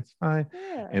kill her. It's fine.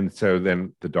 Yeah. And so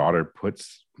then the daughter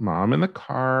puts mom in the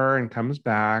car and comes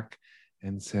back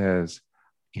and says,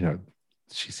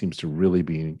 she seems to really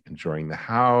be enjoying the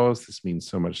house. This means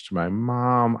so much to my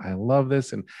mom. I love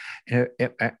this.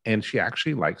 And she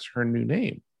actually likes her new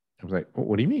name. I was like, well,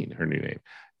 what do you mean her new name?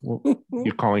 Well,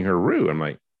 you're calling her Rue. I'm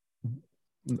like,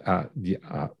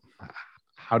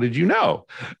 how did you know?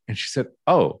 And she said,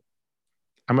 oh,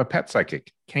 I'm a pet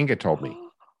psychic. Kanga told me.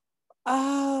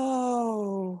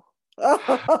 Oh.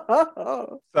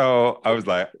 So I was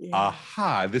like,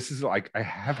 aha, this is like, I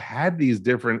have had these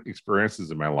different experiences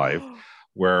in my life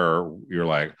where you're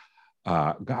like,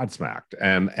 Godsmacked.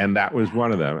 And that was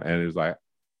one of them. And it was like,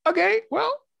 okay,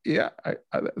 well, yeah,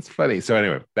 that's funny. So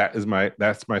anyway,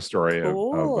 that's my story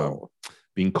of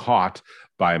being caught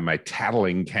by my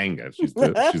tattling Kanga. She's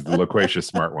the loquacious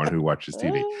smart one who watches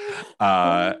TV.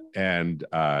 And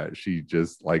she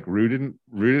just like Rue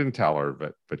didn't tell her,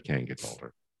 but Kanga told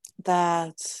her.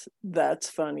 That's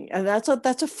funny. And that's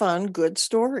a fun, good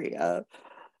story.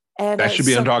 And that should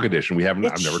be on Dog Edition. I've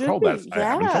never told that. Yeah. I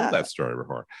haven't told that story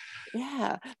before.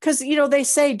 Yeah. Because, they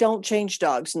say don't change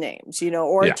dogs' names,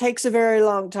 or it takes a very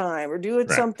long time, or do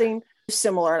it something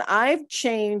similar. And I've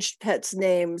changed pets'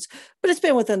 names, but it's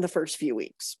been within the first few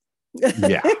weeks.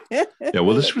 Yeah.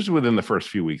 Well, this was within the first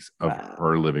few weeks of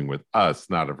her living with us,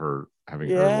 not of her having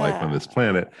her life on this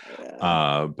planet.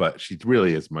 But she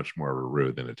really is much more of a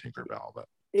Rue than a Tinkerbell. But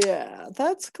yeah,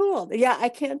 that's cool. Yeah, I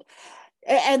can't.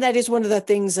 And that is one of the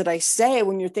things that I say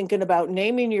when you're thinking about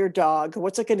naming your dog.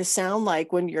 What's it going to sound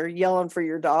like when you're yelling for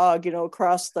your dog,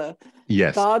 across the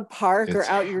dog park or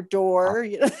out your door?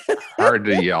 Hard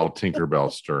to yell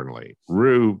Tinkerbell sternly.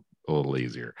 Rue, a little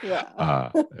easier.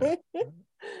 Yeah.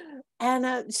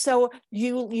 And so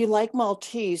you like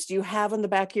Maltese. Do you have in the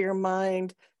back of your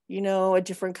mind, a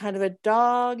different kind of a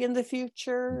dog in the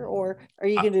future? Or are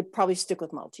you going to probably stick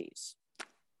with Maltese?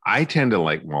 I tend to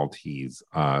like Maltese.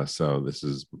 So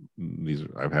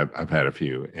I've had a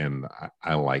few and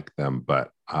I like them,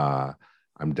 but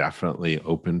I'm definitely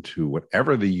open to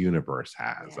whatever the universe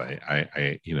has.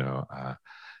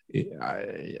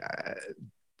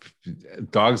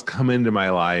 Dogs come into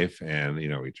my life, and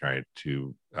we try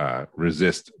to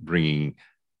resist bringing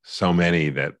so many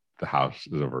that the house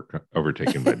is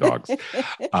overtaken by dogs.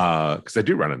 Because I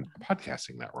do run a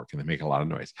podcasting network, and they make a lot of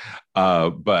noise.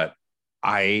 But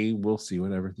I will see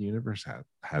whatever the universe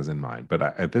has in mind. But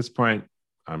at this point,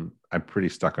 I'm pretty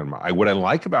stuck on what I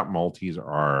like about Maltese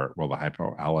are, well, the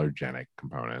hypoallergenic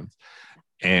components,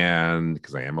 and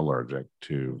because I am allergic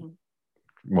to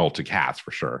cats for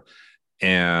sure,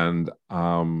 and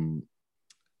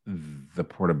the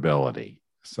portability.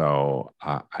 So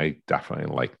I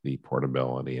definitely like the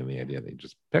portability and the idea that you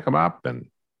just pick them up and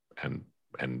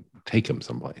take them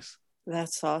someplace.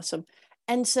 That's awesome.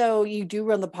 And so you do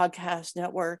run the podcast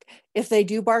network. If they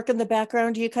do bark in the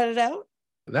background, do you cut it out?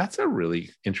 That's a really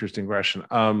interesting question.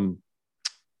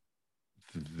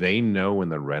 They know when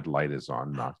the red light is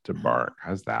on not to bark.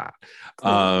 How's that?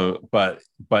 Cool. But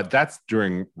that's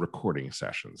during recording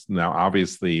sessions. Now,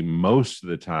 obviously, most of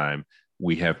the time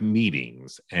we have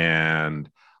meetings, and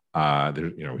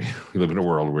there, we live in a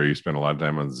world where you spend a lot of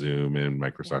time on Zoom and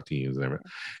Microsoft Teams and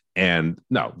everything. And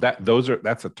no,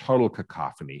 that's a total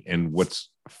cacophony. And what's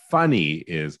funny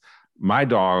is my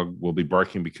dog will be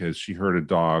barking because she heard a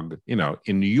dog,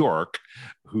 in New York,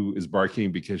 who is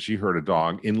barking because she heard a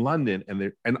dog in London,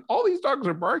 and all these dogs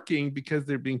are barking because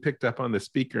they're being picked up on the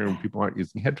speaker and people aren't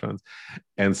using headphones.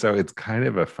 And so it's kind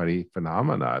of a funny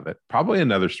phenomena that probably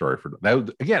another story for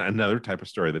that. Again, another type of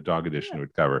story that Dog Edition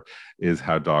would cover is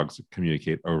how dogs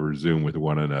communicate over Zoom with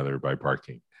one another by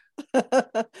barking.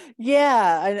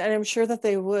 Yeah, and I'm sure that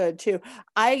they would too.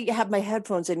 I have my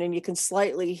headphones in, and you can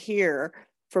slightly hear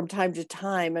from time to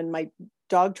time. And my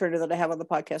dog trainer that I have on the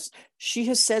podcast, she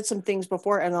has said some things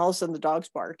before, and all of a sudden the dog's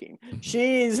barking. Mm-hmm.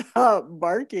 She's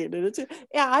barking, and it's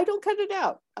I don't cut it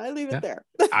out. I leave it there.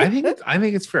 I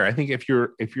think it's fair. I think if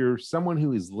you're someone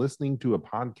who is listening to a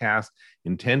podcast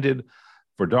intended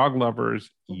for dog lovers,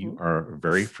 you are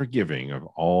very forgiving of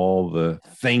all the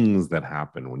things that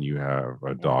happen when you have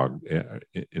a dog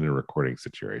in a recording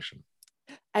situation.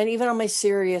 And even on my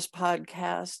serious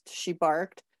podcast, she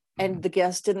barked, and the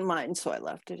guest didn't mind, so I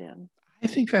left it in. I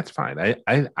think that's fine.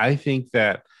 I think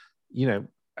that,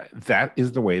 that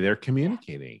is the way they're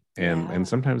communicating. And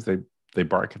sometimes they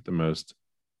bark at the most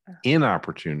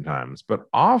inopportune times, but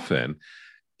often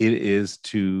it is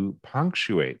to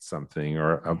punctuate something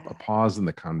or a pause in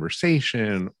the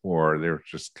conversation, or they're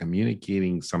just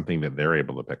communicating something that they're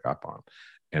able to pick up on.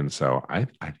 And so I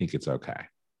think it's okay.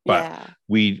 But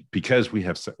because we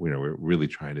have, we're really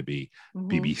trying to be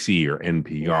BBC or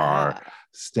NPR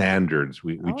standards,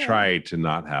 we try to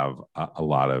not have a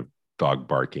lot of dog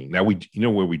barking. Now,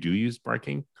 where we do use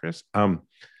barking, Chris?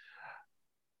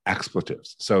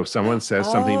 Expletives. So if someone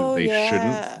says something that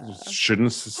they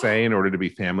shouldn't say in order to be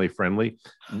family friendly,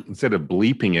 instead of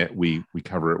bleeping it, we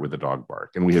cover it with a dog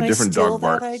bark, and we have different dog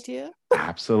barks. That idea?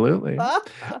 Absolutely.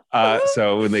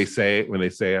 So when they say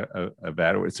a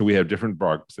bad word, so we have different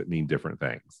barks that mean different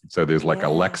things. So there's like a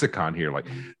lexicon here, like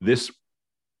this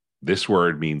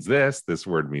word means this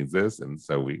word means this, and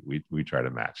so we try to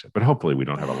match it. But hopefully we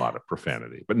don't have a lot of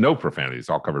profanity, but no profanity.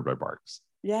 It's all covered by barks.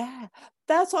 Yeah,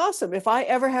 that's awesome. If I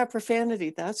ever have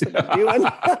profanity, that's what I'm doing.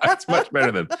 It's much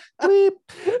better than bleep.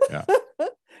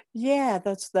 Yeah,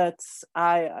 that's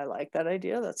I like that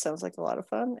idea. That sounds like a lot of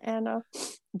fun. And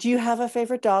do you have a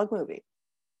favorite dog movie?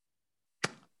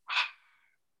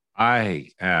 I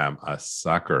am a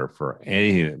sucker for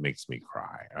anything that makes me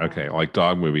cry. Okay, like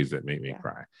dog movies that make me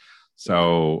cry.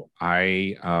 So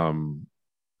I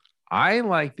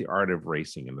like The Art of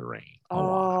Racing in the Rain a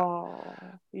lot.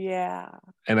 Yeah.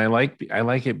 And I like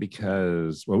it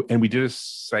because and we did a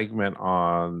segment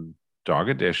on Dog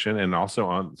Edition, and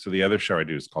also so the other show I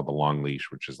do is called The Long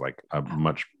Leash, which is like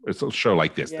it's a show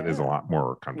like this that is a lot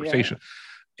more conversation.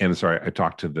 And so I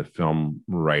talked to the film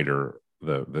writer,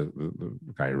 the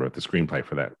guy who wrote the screenplay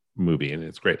for that movie, and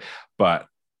it's great. But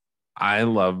I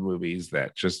love movies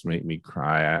that just make me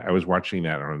cry. I was watching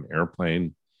that on an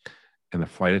airplane, and the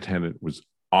flight attendant was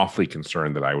awfully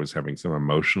concerned that I was having some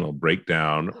emotional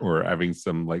breakdown or having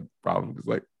some problems.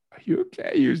 Like, are you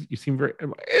okay? You seem very.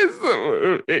 It's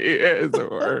the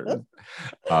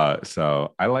worst.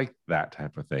 So I like that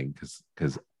type of thing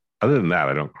because other than that,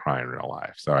 I don't cry in real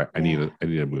life. So I need a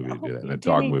movie to do that, and a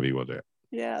dog movie will do it.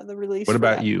 Yeah, the release. What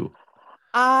about you?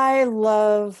 I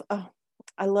love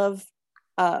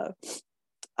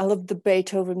the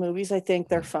Beethoven movies. I think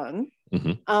they're fun.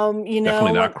 Mm-hmm.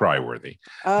 Definitely not cry worthy.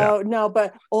 No,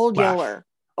 but Old Yeller.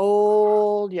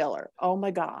 Oh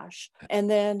my gosh. And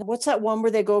then what's that one where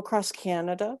they go across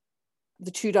Canada?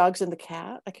 The Two Dogs and the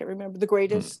Cat. I can't remember. The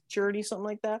Greatest Journey, something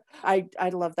like that. I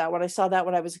love that one. I saw that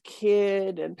when I was a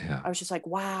kid, and I was just like,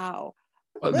 wow.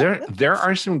 Well, there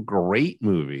are some great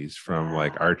movies from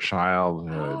like our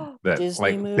childhood that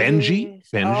Disney like movies.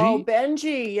 Benji. Oh,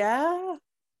 Benji.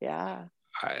 Yeah.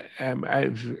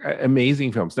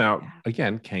 Amazing films. Now,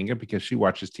 again, Kanga, because she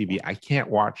watches TV, I can't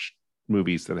watch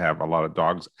movies that have a lot of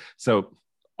dogs. So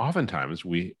oftentimes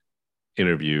we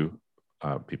interview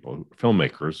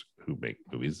filmmakers who make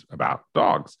movies about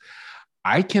dogs.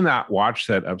 I cannot watch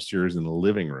that upstairs in the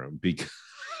living room because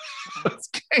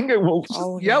Kanga will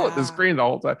just yell at the screen the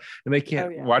whole time, and they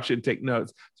can't watch it and take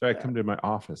notes. So I come to my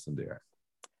office and do it.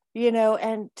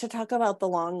 And to talk about The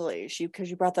Long Leash,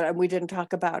 because you brought that up, we didn't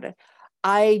talk about it.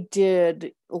 I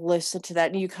did listen to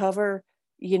that, and you cover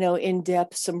in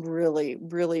depth, some really,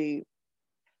 really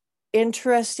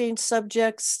interesting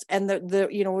subjects. And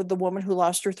the woman who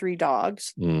lost her 3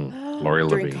 dogs Lori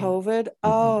during Levine. COVID.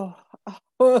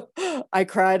 Mm-hmm. I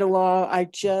cried along.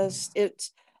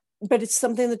 But it's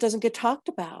something that doesn't get talked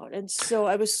about. And so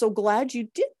I was so glad you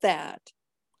did that.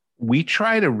 We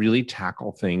try to really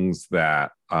tackle things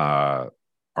that are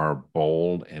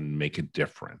bold and make a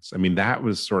difference. I mean, that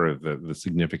was sort of the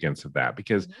significance of that,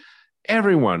 because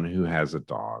everyone who has a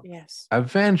dog Yes.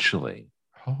 eventually,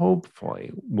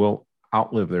 hopefully, will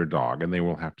outlive their dog, and they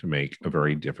will have to make a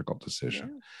very difficult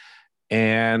decision. Yeah.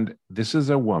 And this is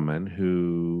a woman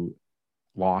who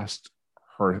lost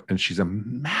her, and she's a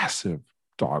massive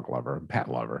dog lover, pet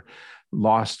lover,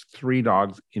 lost 3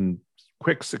 dogs in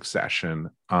quick succession,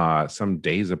 some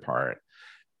days apart.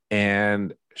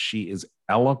 And she is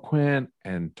eloquent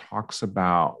and talks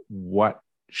about what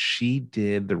she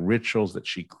did, the rituals that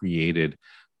she created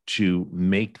to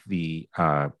make the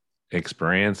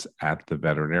experience at the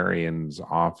veterinarian's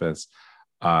office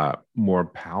more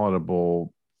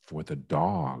palatable for the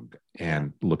dog,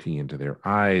 and looking into their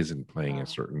eyes and playing a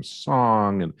certain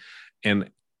song.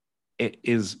 And it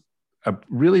is a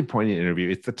really poignant interview.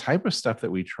 It's the type of stuff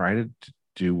that we try to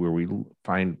do where we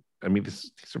find, I mean,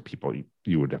 these are people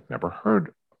you would have never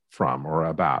heard from or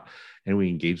about, and we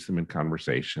engage them in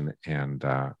conversation. And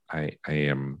I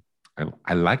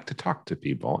like to talk to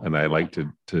people, and I like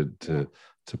to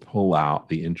pull out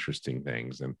the interesting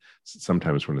things. And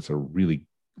sometimes when it's a really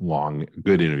long,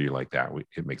 good interview like that,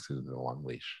 it makes it into a long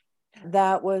leash.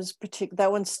 That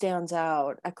one stands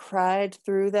out. I cried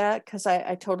through that because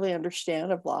I totally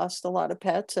understand. I've lost a lot of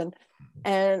pets, and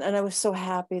I was so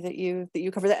happy that you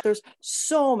covered that. There's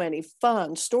so many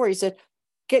fun stories that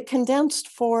get condensed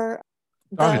for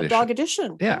the dog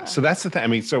edition. Yeah. So that's the thing. I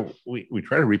mean, so we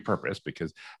try to repurpose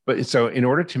so in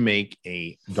order to make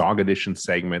a dog edition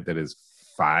segment that is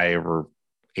 5 or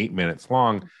 8 minutes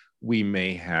long, we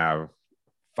may have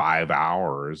 5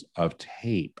 hours of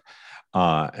tape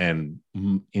and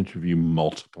interview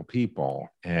multiple people.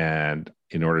 And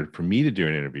in order for me to do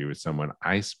an interview with someone,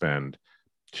 I spend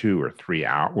 2 or 3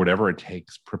 hours, whatever it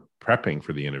takes, prepping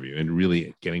for the interview and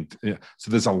really getting to,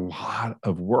 so there's a lot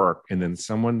of work. And then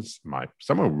someone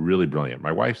really brilliant,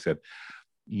 my wife said,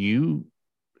 you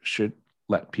should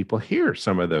let people hear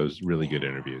some of those really good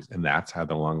interviews. And that's how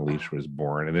the Long Leash was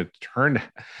born. And it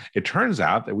turns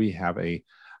out that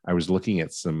I was looking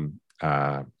at some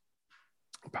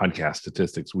podcast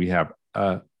statistics. We have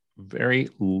a very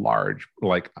large,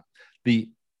 like the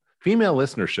female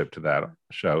listenership to that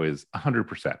show is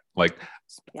 100%. Like,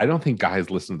 I don't think guys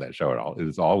listen to that show at all. It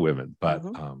is all women, but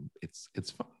it's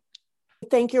fun.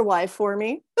 Thank your wife for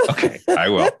me. Okay, I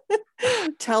will.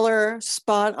 Tell her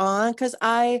spot on, because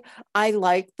I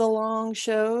like the long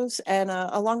shows, and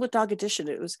along with Dog Edition,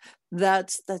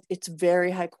 it's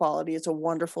very high quality. It's a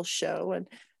wonderful show, and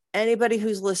anybody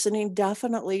who's listening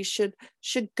definitely should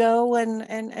go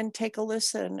and take a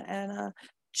listen. And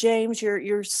James,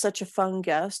 you're such a fun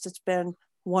guest. It's been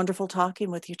wonderful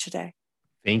talking with you today.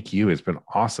 Thank you. It's been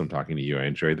awesome talking to you. I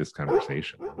enjoyed this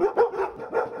conversation.